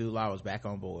way and Jude Law was back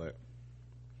on board.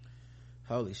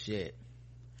 Holy shit.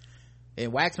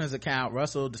 In Waxman's account,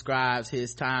 Russell describes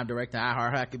his time directing I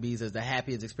Heart Huckabees as the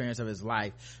happiest experience of his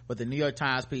life, but the New York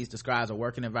Times piece describes a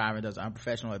working environment that's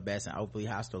unprofessional at best and openly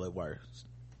hostile at worst.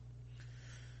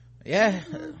 Yeah,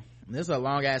 this is a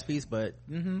long ass piece, but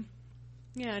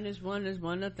yeah, and it's one of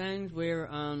the things where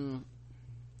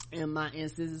in my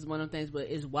instance, it's one of the things where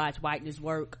is watch whiteness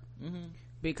work,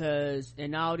 because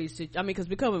in all these because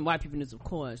we're covering white people news, of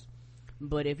course,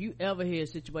 but if you ever hear a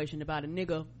situation about a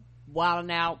nigga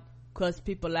wilding out, cuss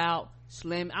people out,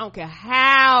 slim, I don't care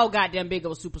how goddamn big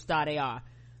of a superstar they are,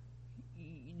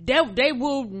 they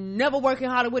will never work in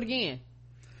Hollywood again.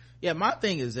 Yeah, my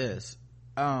thing is this,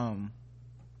 I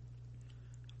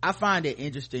find it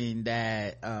interesting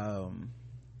that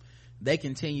they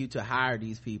continue to hire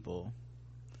these people,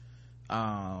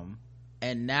 and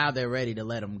now they're ready to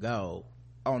let them go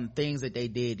on things that they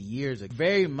did years ago.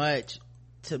 Very much,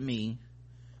 to me,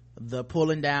 the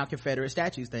pulling down Confederate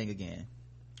statues thing again,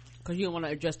 because you don't want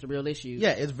to address the real issue.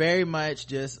 Yeah, it's very much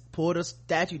just pull the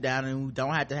statue down and we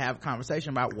don't have to have a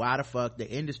conversation about why the fuck the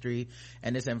industry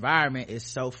and this environment is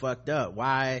so fucked up.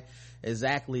 Why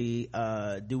exactly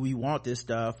do we want this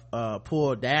stuff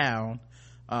pulled down?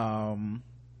 Why,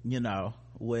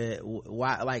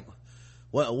 like,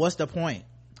 what's the point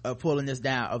of pulling this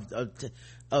down,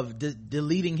 of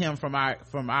deleting him from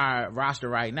our roster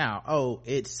right now? Oh,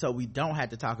 it's so we don't have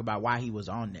to talk about why he was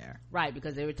on there, right?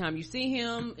 Because every time you see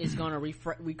him, it's gonna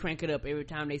re-crank it up. Every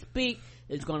time they speak,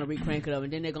 it's gonna re-crank it up,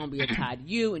 and then they're gonna be tied to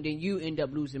you, and then you end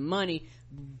up losing money,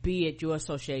 be it your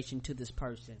association to this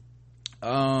person.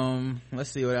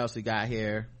 Let's see what else we got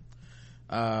here.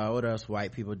 What else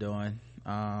white people doing?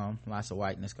 Lots of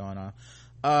whiteness going on.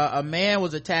 A man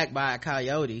was attacked by a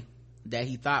coyote that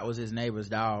he thought was his neighbor's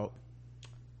dog.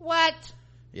 What?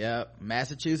 Yep.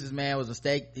 Massachusetts man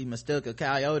he mistook a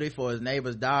coyote for his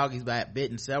neighbor's dog. He's got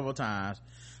bitten several times.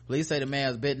 Police say the man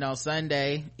was bitten on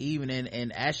Sunday evening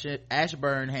in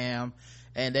Ashburnham,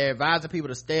 and they're advising people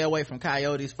to stay away from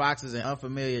coyotes, foxes, and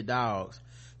unfamiliar dogs.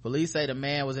 Police say the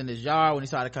man was in his yard when he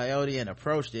saw the coyote and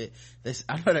approached it.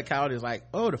 I know the coyote was like,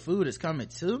 oh, the food is coming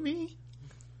to me.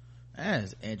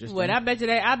 That's interesting. Well, I bet you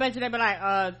they be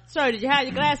like, sir, did you have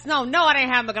your glasses on? No, I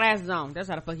didn't have my glasses on. That's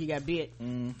how the fuck he got bit.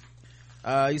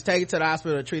 He's taken to the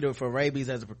hospital, treated for rabies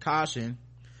as a precaution.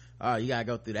 You gotta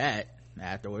go through that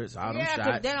afterwards. All them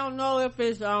shots. They don't know if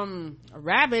it's a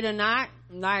rabbit or not.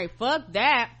 Like, fuck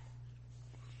that.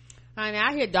 I mean,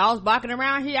 I hear dogs barking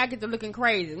around here, I get to looking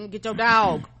crazy. Get your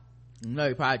dog. You know,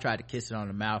 he probably tried to kiss it on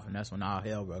the mouth, and that's when all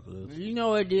hell broke loose. You know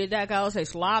what did that guy? I'll say,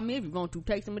 slob me if you're going to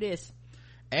take some of this.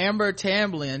 Amber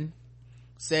Tamblyn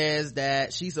says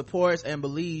that she supports and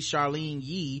believes Charlene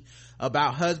Yee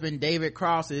about husband David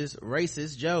Cross's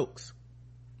racist jokes.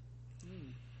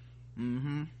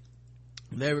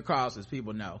 David Cross, as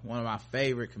people know, one of my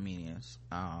favorite comedians.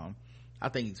 I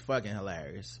think he's fucking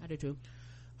hilarious. I do too.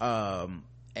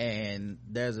 And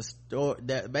there's a story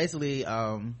that basically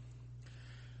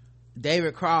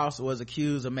David Cross was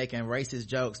accused of making racist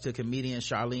jokes to comedian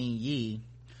Charlene Yee.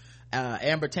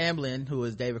 Amber Tamblyn, who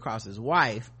is David Cross's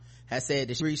wife, has said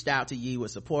that she reached out to Yee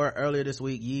with support. Earlier this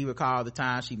week, Yee recalled the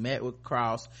time she met with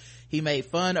Cross. He made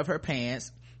fun of her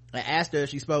pants and asked her if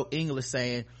she spoke English,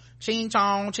 saying ching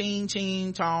chong, ching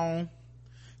ching chong.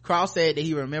 Cross said that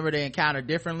he remembered the encounter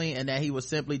differently and that he was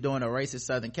simply doing a racist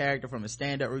southern character from his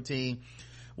stand-up routine.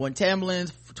 When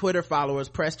Tamblyn's Twitter followers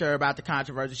pressed her about the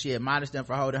controversy, she admonished them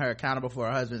for holding her accountable for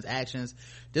her husband's actions.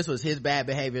 This was his bad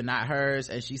behavior, not hers,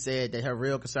 and she said that her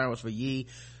real concern was for Yee.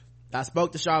 I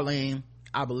spoke to Charlene.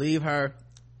 I believe her.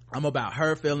 I'm about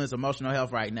her feelings, emotional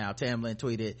health right now, Tamblyn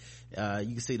tweeted.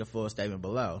 You can see the full statement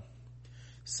below.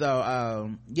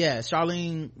 So yeah,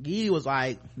 Charlene Yee was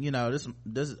like, you know, this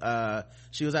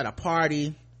she was at a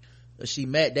party. She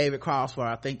met David Cross for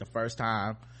I think the first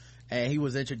time, and he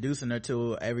was introducing her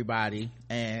to everybody,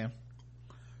 and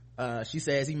she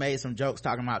says he made some jokes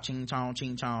talking about ching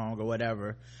chong or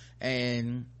whatever,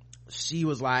 and she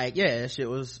was like, yeah, shit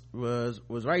was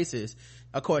racist.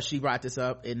 Of course, she brought this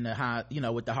up in the, you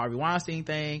know, with the Harvey Weinstein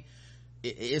thing.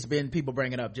 It's been people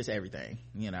bringing up just everything,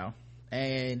 you know.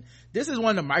 And this is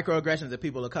one of the microaggressions that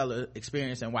people of color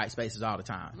experience in white spaces all the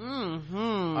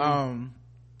time.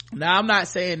 Now I'm not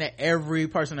saying that every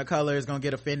person of color is gonna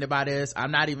get offended by this.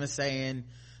 I'm not even saying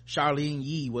Charlene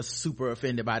Yee was super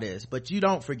offended by this, but you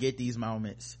don't forget these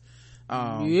moments.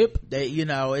 They, you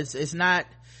know, it's not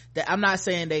that I'm not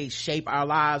saying they shape our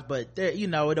lives, but you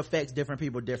know, it affects different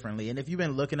people differently. And if you've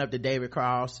been looking up to David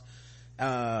Cross,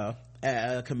 as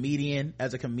a comedian,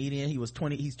 he's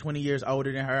 20 years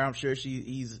older than her. I'm sure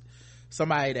he's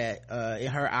somebody that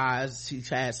in her eyes she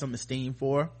has some esteem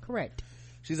for. Correct.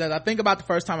 She says, I think about the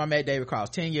first time I met David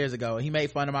Cross 10 years ago. He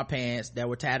made fun of my pants that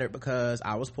were tattered because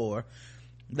I was poor.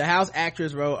 The house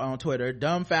actress wrote on Twitter,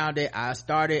 dumbfounded, I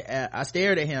stared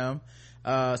at him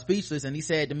speechless, and he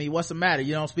said to me, what's the matter,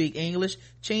 you don't speak English?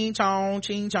 Ching chong,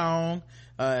 ching chong.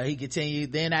 He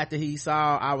continued, then after he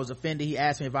saw I was offended, he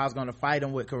asked me if I was going to fight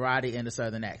him with karate and a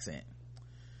southern accent.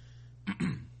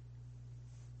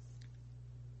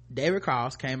 David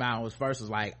Cross came out and was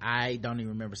like, I don't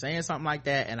even remember saying something like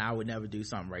that, and I would never do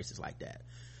something racist like that.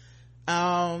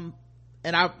 And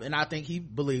I think he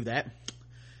believed that.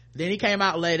 Then he came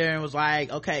out later and was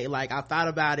like, okay, like I thought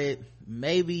about it,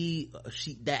 maybe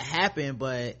that happened,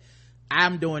 but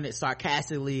I'm doing it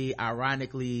sarcastically,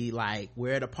 ironically, like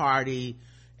we're at a party,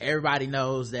 everybody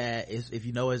knows that if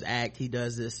you know his act, he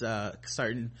does this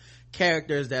certain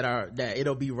characters that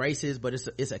it'll be racist, but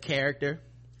it's a character.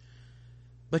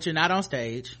 But you're not on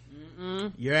stage.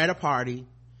 You're at a party.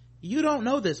 You don't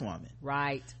know this woman,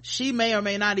 right? She may or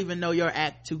may not even know your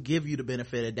act to give you the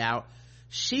benefit of doubt.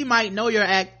 She might know your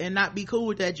act and not be cool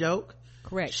with that joke.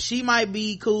 Correct. She might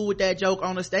be cool with that joke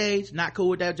on the stage, not cool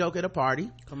with that joke at a party.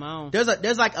 Come on.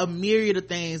 There's like a myriad of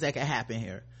things that can happen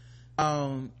here.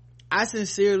 I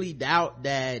sincerely doubt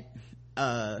that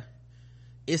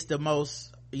it's the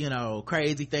most, you know,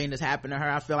 crazy thing that's happened to her.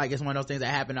 I feel like it's one of those things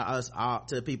that happen to us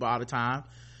to people all the time.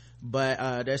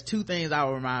 But there's two things I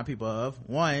will remind people of.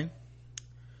 One,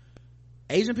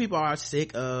 Asian people are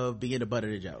sick of being the butt of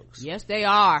the jokes. Yes, they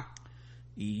are.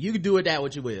 You can do it that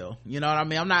what you will, you know what I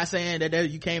mean? I'm not saying that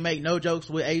you can't make no jokes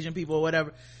with Asian people or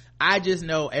whatever. I just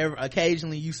know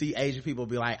occasionally you see Asian people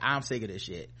be like, I'm sick of this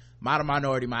shit, model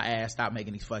minority my ass, stop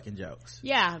making these fucking jokes.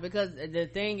 Yeah, because the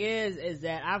thing is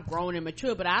that I've grown and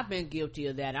matured, but I've been guilty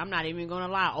of that. I'm not even gonna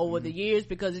lie, over the years,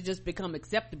 because it just become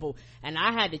acceptable, and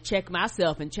I had to check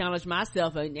myself and challenge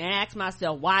myself and ask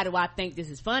myself, why do I think this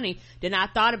is funny? Then I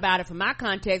thought about it from my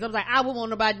context. I was like, I wouldn't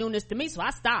want nobody doing this to me, so I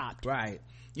stopped. Right.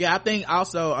 Yeah, I think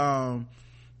also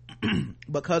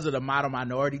because of the model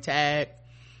minority tag,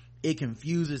 it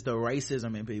confuses the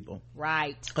racism in people.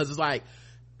 Right. Because it's like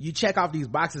you check off these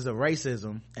boxes of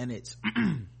racism and it's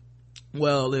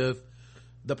well, if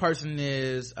the person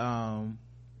is societally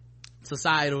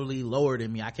lower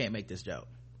than me, I can't make this joke.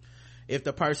 If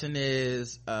the person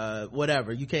is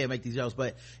whatever, you can't make these jokes.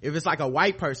 But if it's like a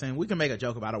white person, we can make a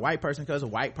joke about a white person because a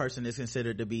white person is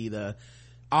considered to be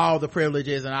all the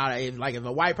privileges and all that. Like if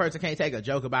a white person can't take a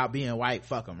joke about being white,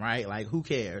 fuck them, right? Like who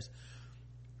cares?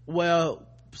 Well,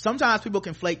 sometimes people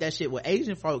conflate that shit with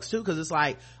Asian folks too, because it's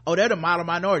like, oh, they're the model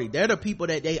minority, they're the people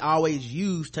that they always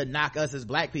use to knock us as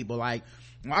black people. Like,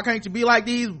 why can't you be like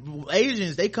these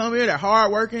Asians? They come here, they're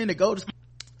hardworking, they go to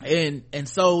and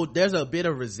so there's a bit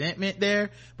of resentment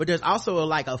there, but there's also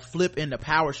like a flip in the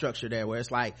power structure there where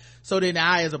it's like, so then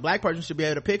I as a black person should be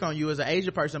able to pick on you as an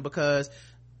Asian person because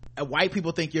white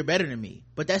people think you're better than me,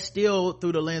 but that's still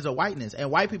through the lens of whiteness,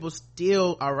 and white people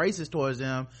still are racist towards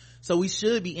them, so we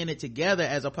should be in it together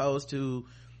as opposed to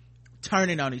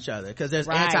turning on each other, because there's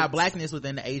anti-blackness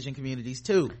within the Asian communities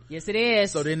too. Yes, it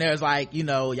is. So then there's like,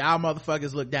 y'all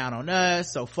motherfuckers look down on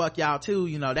us, so fuck y'all too,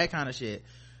 that kind of shit.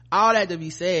 All that to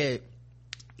be said,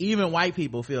 even white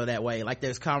people feel that way, like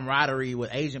there's camaraderie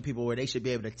with Asian people where they should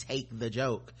be able to take the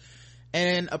joke.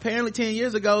 And apparently 10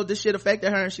 years ago this shit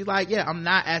affected her, and she's like, yeah, I'm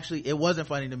not actually, it wasn't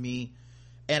funny to me,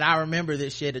 and I remember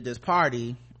this shit at this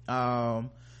party,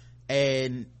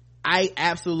 and I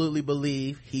absolutely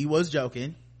believe he was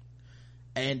joking,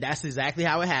 and that's exactly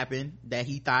how it happened, that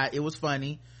he thought it was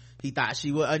funny. He thought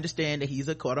she would understand that he's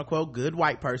a quote-unquote good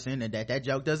white person, and that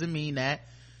joke doesn't mean that,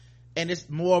 and it's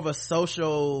more of a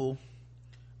social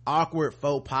awkward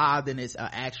faux pas than it's an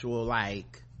actual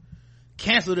like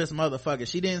cancel this motherfucker.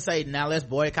 She didn't say now let's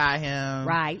boycott him,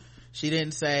 right? She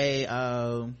didn't say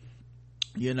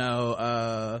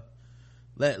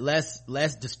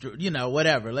let's destroy,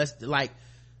 whatever, let's like,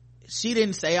 she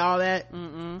didn't say all that.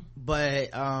 But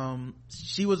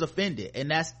she was offended,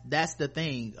 and that's the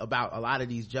thing about a lot of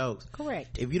these jokes.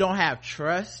 Correct. If you don't have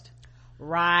trust,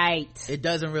 right, it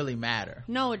doesn't really matter.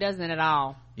 No, it doesn't at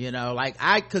all.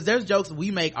 Because there's jokes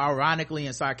we make ironically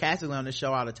and sarcastically on the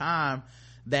show all the time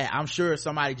that I'm sure if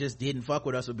somebody just didn't fuck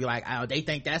with us would be like, oh, they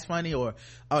think that's funny, or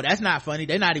oh, that's not funny,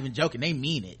 they're not even joking, they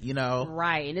mean it,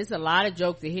 right. And it's a lot of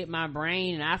jokes that hit my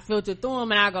brain and I filter through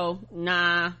them and I go,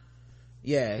 nah.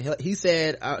 Yeah, he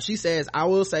said, she says, I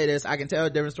will say this, I can tell the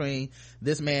difference between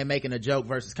this man making a joke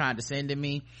versus condescending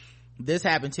me. This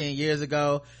happened 10 years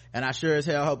ago, and I sure as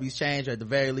hell hope he's changed, or at the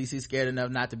very least he's scared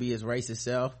enough not to be his racist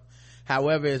self.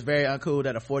 However, it's very uncool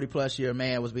that a 40-plus year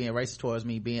man was being racist towards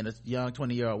me, being a young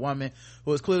 20-year-old woman who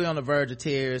was clearly on the verge of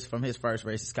tears from his first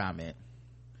racist comment.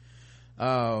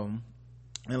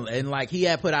 And like, he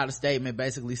had put out a statement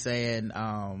basically saying,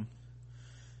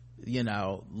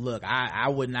 look, I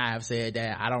would not have said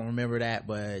that, I don't remember that,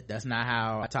 but that's not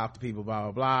how I talk to people,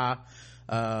 blah blah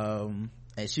blah.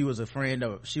 And she was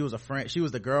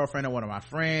the girlfriend of one of my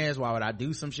friends. Why would I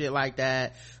do some shit like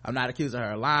that? I'm not accusing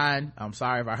her of lying. I'm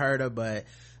sorry if I hurt her, but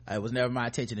it was never my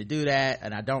intention to do that,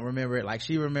 and I don't remember it like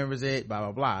she remembers it, blah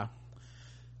blah blah.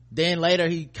 Then later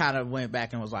he kind of went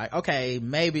back and was like, okay,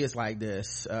 maybe it's like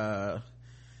this. I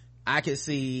could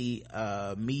see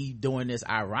me doing this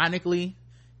ironically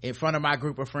in front of my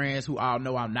group of friends who all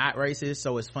know I'm not racist,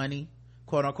 so it's funny,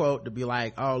 quote unquote, to be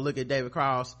like, oh, look at David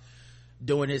Cross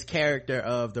doing his character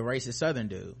of the racist Southern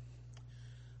dude.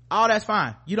 All that's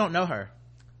fine. You don't know her.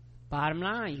 Bottom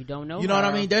line, you don't know her. You know what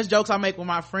I mean? There's jokes I make with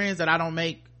my friends that I don't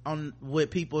make with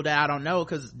people that I don't know,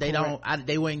 because they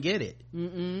they wouldn't get it.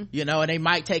 And they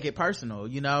might take it personal.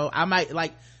 I might,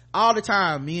 like, all the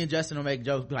time me and Justin will make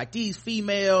jokes, be like, these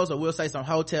females, or we'll say some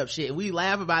hotep shit, and we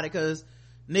laugh about it because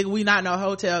nigga, we not know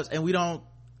hoteps, and we don't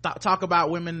talk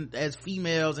about women as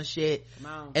females and shit,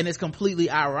 and it's completely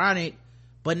ironic.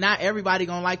 But not everybody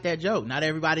gonna like that joke, not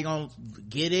everybody gonna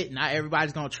get it, not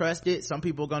everybody's gonna trust it. Some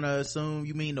people gonna assume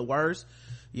you mean the worst.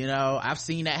 I've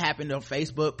seen that happen on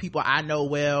Facebook. People I know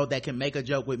well that can make a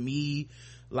joke with me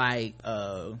like,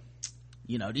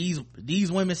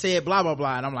 these women said blah blah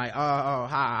blah, and I'm like,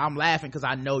 hi, I'm laughing because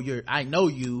I know you,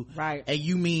 right, and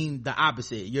you mean the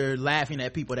opposite. You're laughing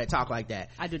at people that talk like that.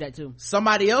 I do that too.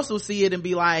 Somebody else will see it and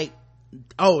be like,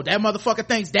 oh, that motherfucker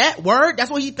thinks that word,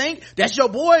 that's what he think, that's your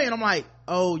boy. And I'm like,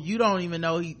 oh, you don't even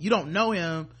know you don't know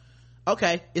him.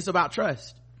 Okay, it's about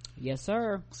trust. Yes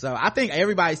sir. So I think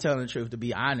everybody's telling the truth, to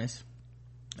be honest.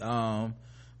 Yeah,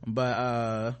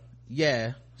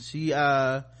 she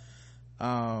Amber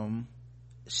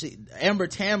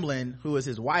Tamblyn, who is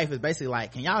his wife, is basically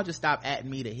like, can y'all just stop atting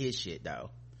me to his shit though?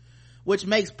 Which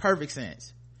makes perfect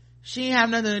sense. She ain't have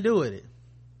nothing to do with it.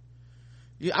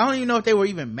 I don't even know if they were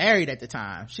even married at the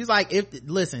time. She's like,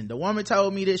 listen, the woman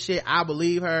told me this shit, I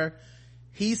believe her.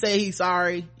 He say he's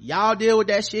sorry, y'all deal with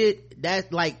that shit. That's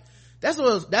the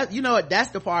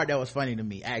part that was funny to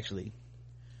me, actually.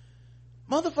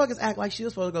 Motherfuckers act like she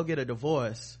was supposed to go get a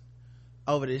divorce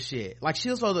over this shit. Like she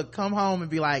was supposed to come home and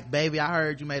be like, baby, I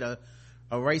heard you made a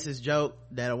racist joke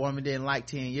that a woman didn't like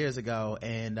 10 years ago,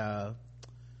 and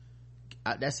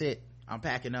that's it, I'm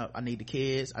packing up, I need the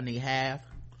kids, I need half.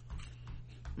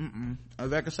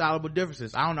 Irreconcilable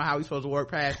differences. I don't know how we supposed to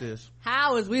work past this.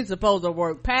 How is we supposed to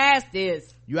work past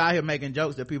this? You out here making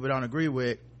jokes that people don't agree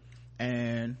with,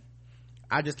 and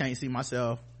I just can't see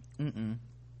myself.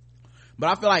 But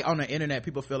I feel like on the internet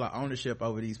people feel like ownership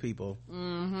over these people.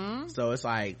 So it's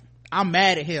like, I'm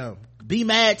mad at him. Be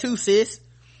mad too, sis.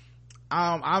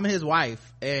 I'm his wife,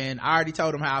 and I already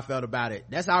told him how I felt about it.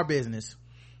 That's our business.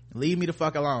 Leave me the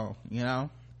fuck alone, you know?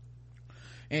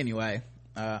 Anyway,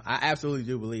 I absolutely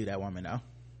do believe that woman though.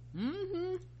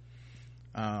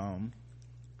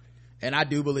 And I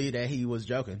do believe that he was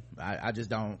joking. I just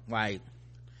don't, like,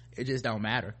 it just don't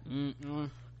matter.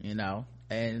 You know?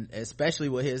 And especially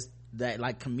with his, that,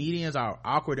 like, comedians are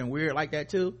awkward and weird like that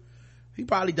too. He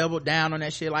probably doubled down on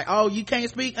that shit, like, oh, you can't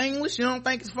speak English, you don't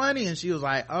think it's funny? And she was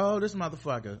like, oh, this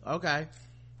motherfucker, okay,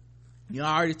 you know,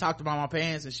 I already talked about my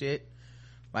pants and shit.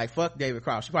 Like, fuck David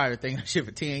Cross. She probably been thinking that shit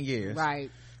for 10 years, right?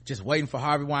 Just waiting for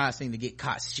Harvey Weinstein to get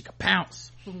caught so she could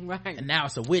pounce. Right. And now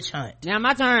it's a witch hunt. Now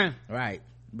my turn. Right.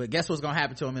 But guess what's gonna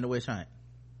happen to him in the witch hunt?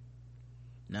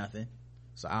 Nothing.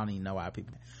 So I don't even know why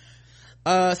people.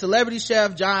 Celebrity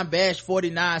chef John Besh,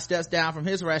 49, steps down from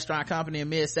his restaurant company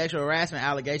amid sexual harassment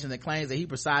allegations and claims that he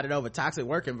presided over a toxic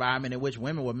work environment in which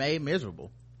women were made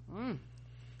miserable.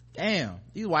 Damn,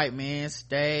 these white men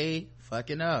stay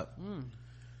fucking up.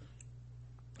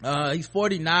 He's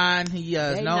 49. He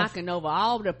they knocking over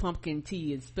all the pumpkin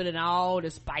tea and spilling all the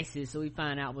spices so we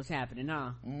find out what's happening,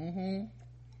 huh?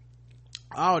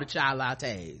 All the chai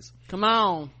lattes. Come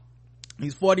on.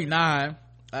 He's 49.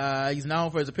 He's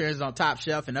known for his appearances on Top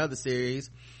Chef and other series.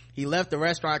 He left the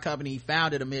restaurant company he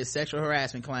founded amid sexual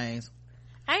harassment claims.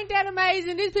 Ain't that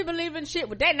amazing? These people leaving shit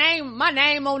with that name, my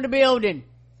name on the building.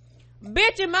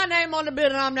 Bitch, my name on the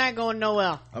building, I'm not going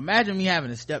nowhere. Imagine me having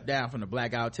to step down from the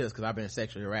Black Eyed Tips because I've been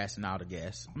sexually harassing all the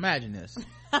guests. Imagine this.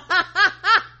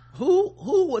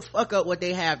 Who would fuck up what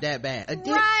they have that bad? A dick?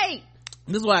 Right.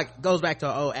 This is why it goes back to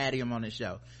an old idiom on this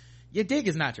show. Your dick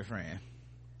is not your friend.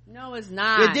 No, it's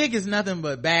not. Your dick is nothing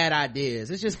but bad ideas.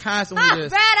 It's just constantly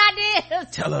just bad ideas.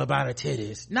 Tell her about her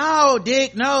titties. No,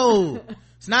 dick, no.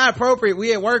 It's not appropriate.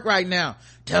 We at work right now.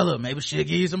 Tell her maybe she'll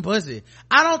give you some pussy.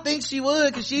 I don't think she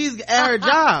would because she's at her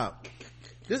job.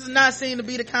 This is not seen to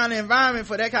be the kind of environment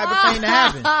for that type of thing to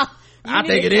happen. I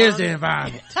think it is the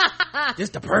environment.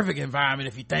 Just the perfect environment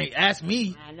if you think. Ask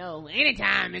me. I know.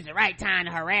 Anytime is the right time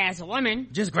to harass a woman.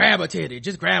 Just grab her titty.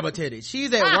 Just grab her titty.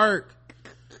 She's at work.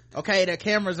 Okay, the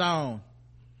camera's on.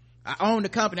 I own the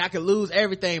company. I could lose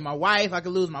everything. My wife, I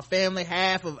could lose my family,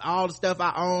 half of all the stuff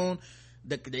I own.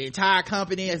 The entire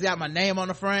company has got my name on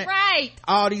the front. Right.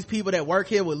 All these people that work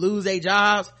here would lose their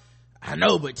jobs. I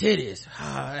know, but titties.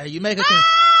 You make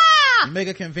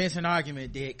a convincing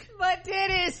argument, Dick. But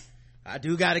titties. I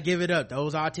do gotta give it up.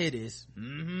 Those are titties.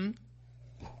 The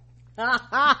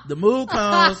move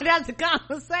comes. That's a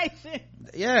conversation.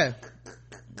 Yeah.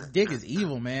 Dick is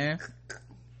evil, man.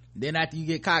 Then after you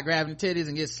get caught grabbing titties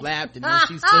and get slapped and then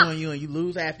she's suing you and you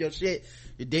lose half your shit,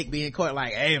 your dick be in court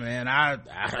like, hey man, how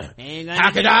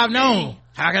could I have known?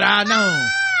 How could I have known?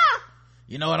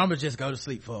 You know what, I'm gonna just go to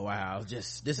sleep for a while.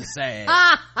 This is sad.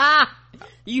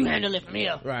 You handle it from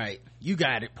here. Right. You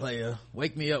got it, player.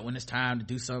 Wake me up when it's time to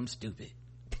do something stupid.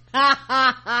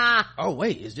 Oh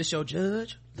wait, is this your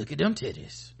judge? Look at them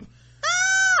titties.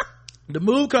 The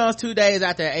move comes 2 days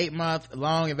after an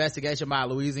 8-month-long investigation by a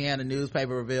Louisiana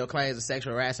newspaper revealed claims of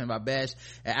sexual harassment by Besh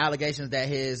and allegations that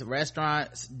his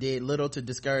restaurants did little to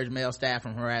discourage male staff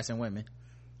from harassing women.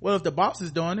 Well, if the boss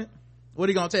is doing it, what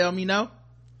are you gonna tell me no?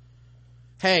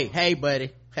 Hey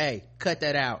buddy, hey, cut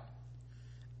that out.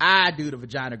 I do the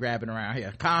vagina grabbing around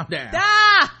here. Calm down.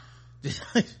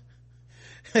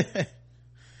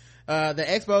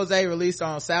 The expose released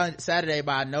on Saturday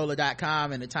by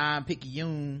NOLA.com and the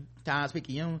Times-Picayune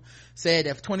said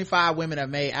that 25 women have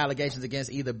made allegations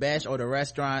against either Besh or the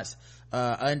restaurants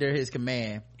under his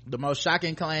command. The most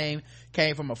shocking claim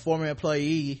came from a former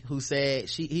employee who said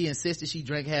he insisted she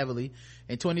drank heavily.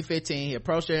 In 2015, he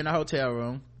approached her in a hotel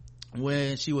room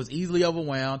when she was easily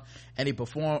overwhelmed and he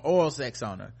performed oral sex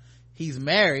on her. He's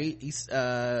married.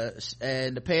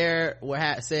 And the pair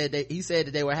said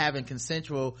that they were having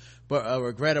consensual but a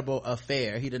regrettable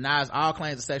affair. He denies all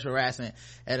claims of sexual harassment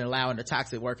and allowing the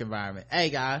toxic work environment. Hey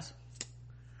guys,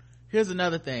 here's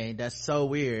another thing that's so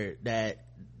weird that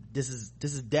this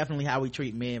is definitely how we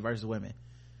treat men versus women.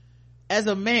 As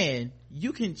a man,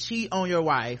 you can cheat on your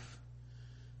wife.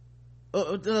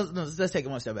 Let's take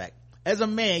it one step back. As a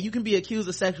man, you can be accused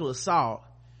of sexual assault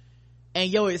and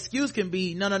your excuse can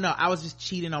be, no, I was just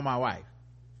cheating on my wife.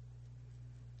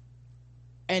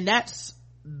 And that's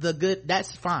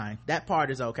fine. That part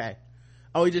is okay.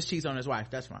 Oh, he just cheats on his wife.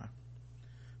 That's fine.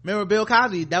 Remember Bill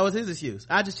Cosby? That was his excuse.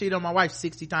 I just cheated on my wife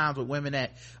 60 times with women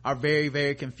that are very,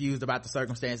 very confused about the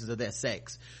circumstances of their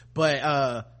sex.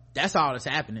 But, that's all that's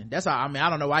happening. That's all. I mean, I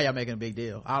don't know why y'all making a big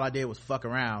deal. All I did was fuck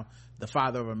around. The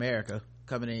father of America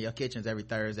coming in your kitchens every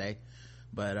Thursday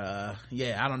But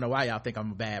yeah, I don't know why y'all think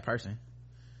I'm a bad person.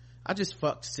 I just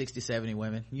fucked 60-70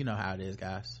 women. You know how it is,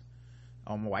 guys.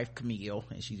 Oh, my wife Camille,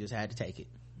 and she just had to take it,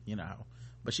 you know.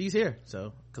 But she's here,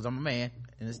 so, because I'm a man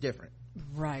and it's different.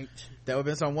 Right. There would have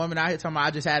been some woman out here talking about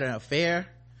I just had an affair.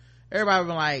 Everybody would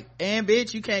been like, and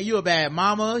bitch, you a bad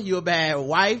mama, you a bad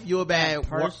wife, you a bad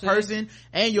person,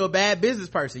 and you're a bad business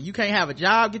person. You can't have a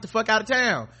job, get the fuck out of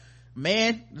town.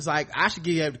 Man, it's like, I should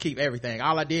be able to keep everything.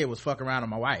 All I did was fuck around with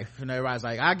my wife. And everybody's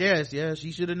like, I guess, yeah,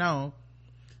 she should have known.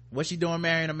 What's she doing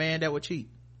marrying a man that would cheat?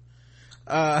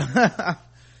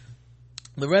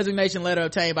 The resignation letter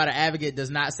obtained by the advocate does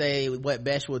not say what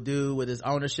Besh will do with his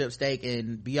ownership stake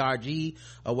in BRG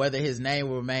or whether his name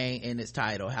will remain in its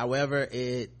title. However,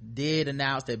 it did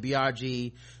announce that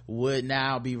BRG would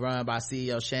now be run by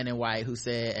CEO Shannon White, who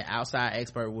said an outside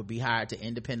expert would be hired to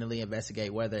independently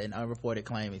investigate whether an unreported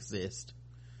claim exists.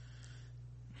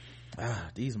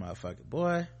 These motherfuckers,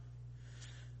 boy.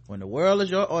 When the world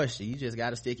is your oyster, you just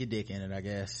gotta stick your dick in it, I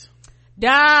guess.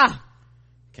 Duh!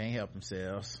 Can't help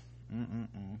themselves.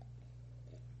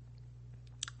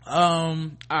 All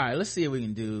right, let's see if we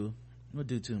can do, we'll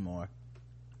do two more.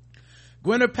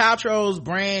 Gwyneth Paltrow's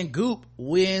brand Goop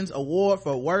wins award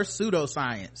for worst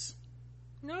pseudoscience.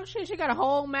 No shit, she got a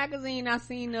whole magazine I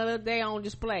seen the other day on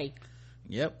display.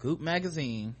 Yep, Goop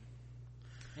magazine.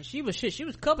 And she was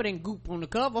covered in goop on the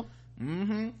cover.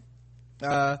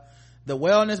 The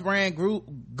wellness brand Goop,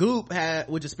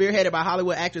 which is spearheaded by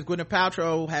Hollywood actress Gwyneth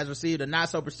Paltrow, has received a not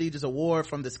so prestigious award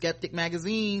from the Skeptic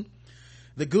magazine.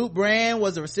 The Goop brand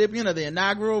was the recipient of the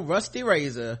inaugural Rusty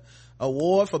Razor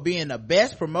Award for being the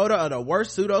best promoter of the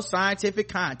worst pseudoscientific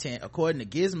content, according to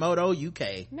Gizmodo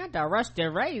UK. Not the Rusty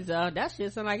Razor. That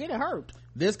shit sound like it hurt.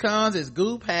 This comes as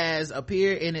Goop has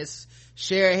appeared in its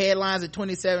share headlines in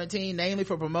 2017, namely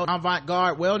for promoting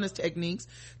avant-garde wellness techniques,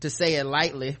 to say it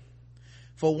lightly.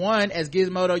 For one, as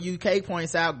Gizmodo UK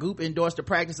points out, Goop endorsed the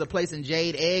practice of placing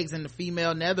jade eggs in the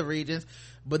female nether regions,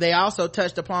 but they also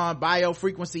touched upon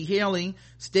biofrequency healing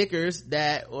stickers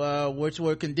that which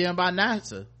were condemned by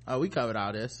NASA. We covered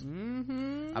all this. I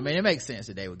mean, it makes sense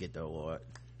that they would get the award.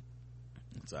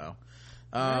 So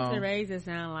the razor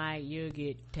sound like you'll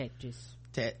get Tetris.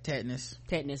 Tetanus.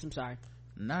 I'm sorry.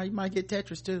 Now you might get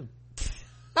Tetris too.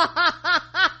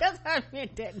 That's how I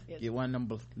meant tetanus. Get one of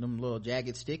them little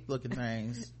jagged stick looking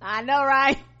things. I know,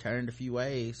 right? Turned a few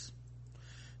ways.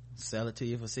 Sell it to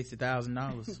you for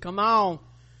 $60,000. Come on.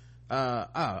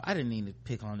 I didn't need to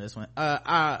pick on this one.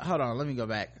 Hold on, let me go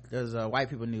back. There's white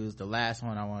people news. The last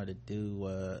one I wanted to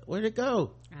do, where'd it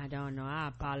go? I don't know. I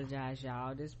apologize,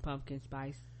 y'all. This pumpkin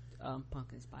spice.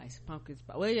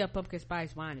 Well, yeah, pumpkin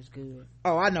spice wine is good.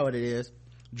 Oh, I know what it is.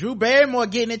 Drew Barrymore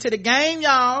getting into the game,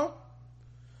 y'all.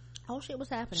 Oh shit, what's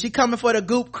happening? She coming for the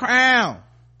Goop crown.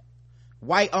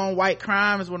 White on white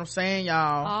crime is what I'm saying,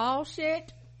 y'all. Oh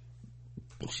shit.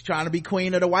 She's trying to be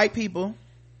queen of the white people.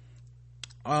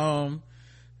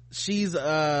 She's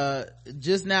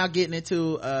just now getting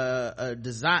into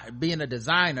being a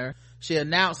designer. She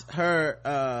announced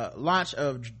her launch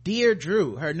of Dear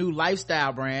Drew, her new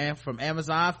lifestyle brand from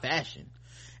Amazon Fashion.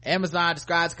 Amazon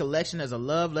describes the collection as a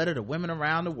love letter to women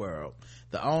around the world.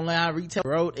 The online retailer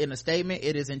wrote in a statement,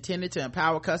 it is intended to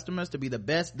empower customers to be their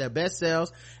best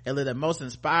selves and live their most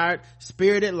inspired,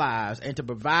 spirited lives, and to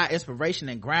provide inspiration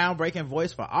and groundbreaking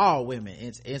voice for all women.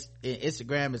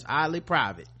 Instagram is oddly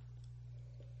private.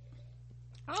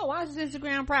 Oh, why is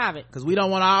Instagram private? Because we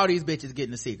don't want all these bitches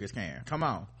getting the secrets, Karen. Come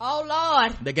on. Oh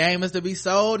Lord. The game is to be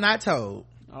sold, not told.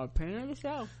 Oh, apparently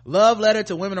so. Love letter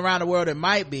to women around the world, it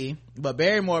might be, but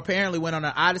Barrymore apparently went on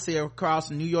an odyssey across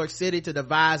New York City to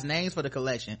devise names for the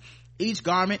collection. Each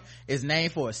garment is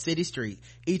named for a city street,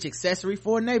 each accessory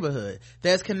for a neighborhood.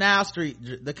 There's the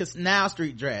Canal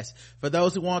Street dress for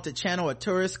those who want to channel a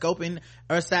tourist scoping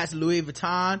ersatz Louis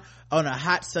Vuitton on a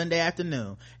hot Sunday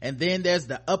afternoon. And then there's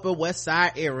the Upper West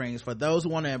Side earrings for those who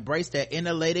want to embrace their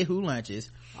inner lady who lunches.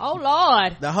 Oh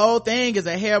Lord. The whole thing is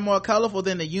a hair more colorful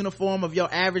than the uniform of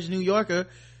your average New Yorker.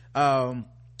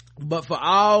 But for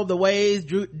all the ways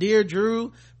Dear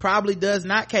Drew probably does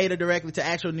not cater directly to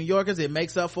actual New Yorkers, it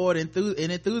makes up for it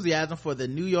in enthusiasm for the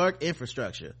New York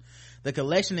infrastructure. The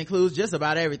collection includes just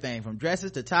about everything from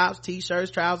dresses to tops, t-shirts,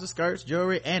 trousers, skirts,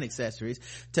 jewelry, and accessories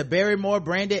to Barrymore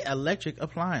branded electric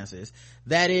appliances.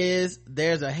 That is,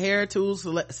 there's a hair tools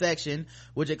section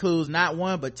which includes not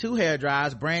one but two hair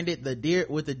dryers branded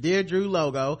with the Dear Drew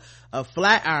logo, a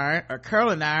flat iron, a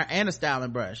curling iron, and a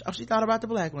styling brush. Oh, she thought about the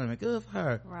black women. Good for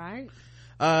her. Right.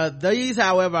 These,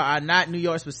 however, are not New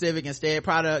York specific. Instead,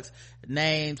 products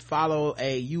named follow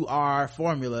a UR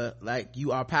formula, like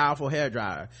you are powerful hair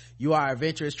dryer, you are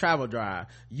adventurous travel dryer,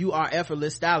 you are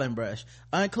effortless styling brush.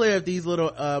 Unclear if these little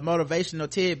motivational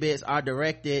tidbits are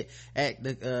directed at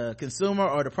the consumer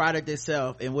or the product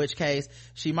itself, in which case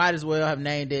she might as well have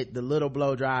named it the little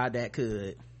blow dryer that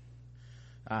could.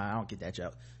 I don't get that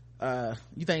joke.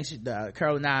 You think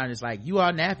curling iron is like, you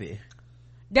are nappy.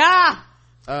 Duh!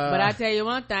 But I tell you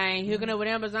one thing, hooking up with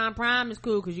Amazon Prime is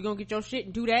cool because you're gonna get your shit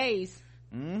in 2 days.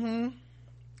 Mm-hmm.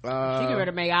 She can ready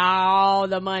to make all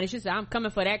the money. She said, I'm coming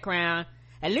for that crown.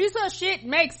 At least her shit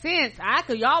makes sense.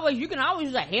 You can always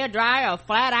use a hair dryer or a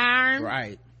flat iron.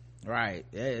 Right.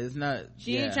 Yeah, it's not.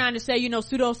 She ain't trying to say,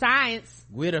 pseudoscience.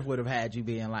 Would have had you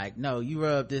being like, no, you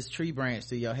rub this tree branch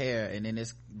through your hair, and then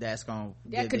that's gonna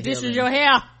conditions your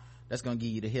hair. That's gonna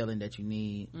give you the healing that you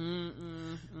need.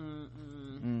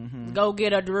 Mm-hmm. Go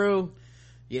get her, Drew.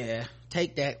 Yeah,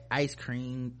 take that ice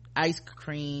queen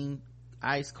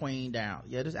down.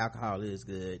 Yeah, this alcohol is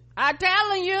good. I'm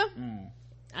telling you.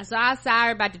 So I'm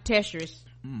sorry about the Tetris.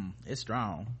 It's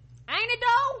strong, ain't it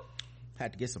though?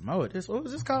 Had to get some more of this. What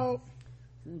was this called?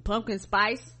 Pumpkin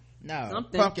spice. No,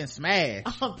 something. Pumpkin smash.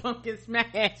 Oh, pumpkin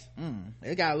smash.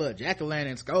 It got a little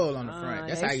jack-o'-lantern skull on the front.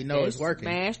 That's how you know it's working.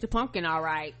 Smash the pumpkin, all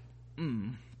right.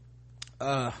 I'm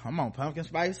on pumpkin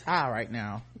spice high right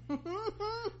now.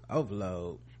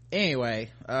 Overload.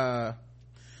 Anyway,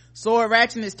 sword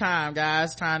ratcheting is time,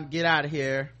 guys. Time to get out of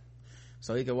here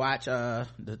so you can watch the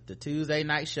Tuesday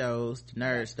night shows, the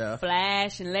nerd stuff,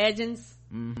 Flash and Legends.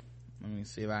 Let me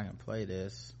see if I can play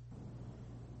this.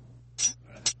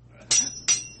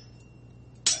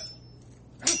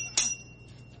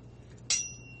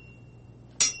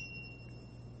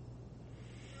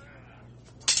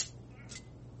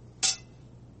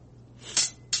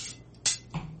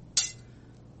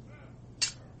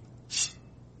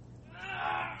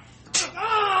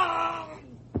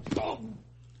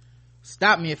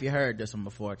 Stop me if you heard this one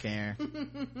before, Karen.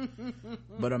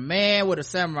 But a man with a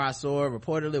samurai sword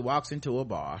reportedly walks into a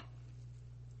bar.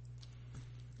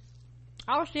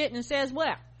 Oh shit, and it says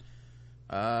what?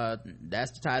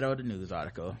 That's the title of the news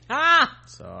article.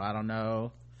 So I don't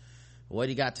know what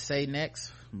he got to say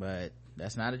next, but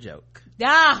that's not a joke.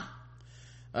 Yeah,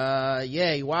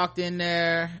 he walked in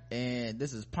there, and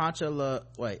this is Ponchatoula,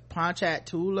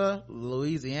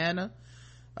 Louisiana.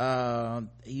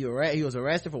 He was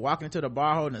arrested for walking into the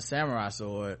bar holding a samurai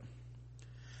sword.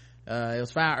 It was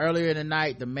found earlier in the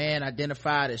night. The man,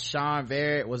 identified as Sean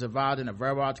Verrett, was involved in a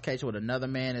verbal altercation with another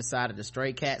man inside of the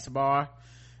Stray Cats bar.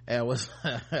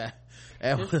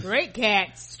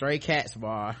 Stray Cats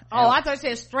bar. I thought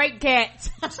you said straight cats.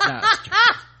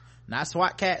 Not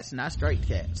SWAT cats, not straight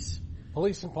cats.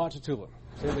 Police in Ponchatoula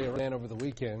say they ran over the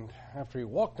weekend after he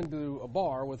walked into a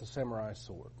bar with a samurai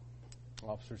sword.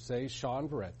 Officers say Sean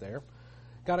Verrett there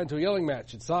got into a yelling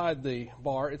match inside the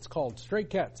bar. It's called Stray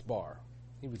Cats Bar.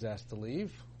 He was asked to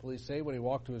leave. Police say when he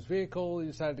walked to his vehicle, he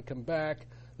decided to come back.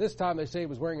 This time they say he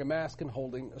was wearing a mask and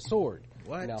holding a sword.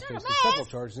 What? He now faces several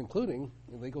charges, including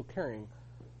illegal carrying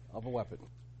of a weapon.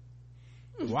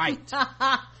 Right.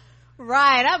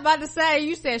 Right. I'm about to say,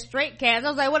 you said straight cats. I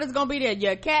was like, what is going to be there?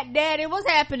 Your cat daddy? What's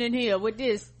happening here with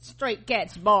this Straight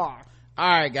Cats Bar? All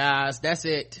right, guys. That's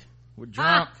it. We're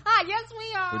drunk. Yes,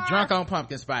 we are. We're drunk on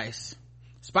pumpkin spice.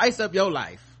 Spice up your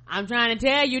life. I'm trying to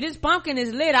tell you, this pumpkin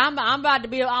is lit. I'm about to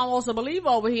be almost a believer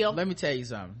over here. Let me tell you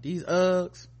something. These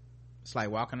Uggs, it's like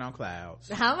walking on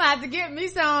clouds. I'm about to get me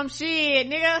some shit,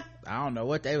 nigga. I don't know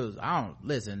what they was.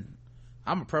 Listen,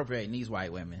 I'm appropriating these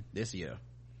white women this year.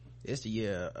 It's the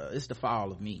year, it's the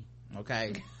fall of me.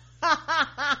 Okay.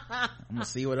 I'm gonna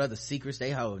see what other secrets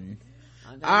they holding.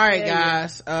 All right,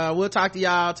 guys. We'll talk to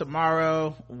y'all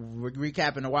tomorrow. We're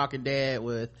recapping The Walking Dead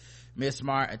with Miss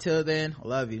Smart. Until then,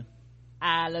 love you.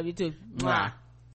 I love you too. Mwah.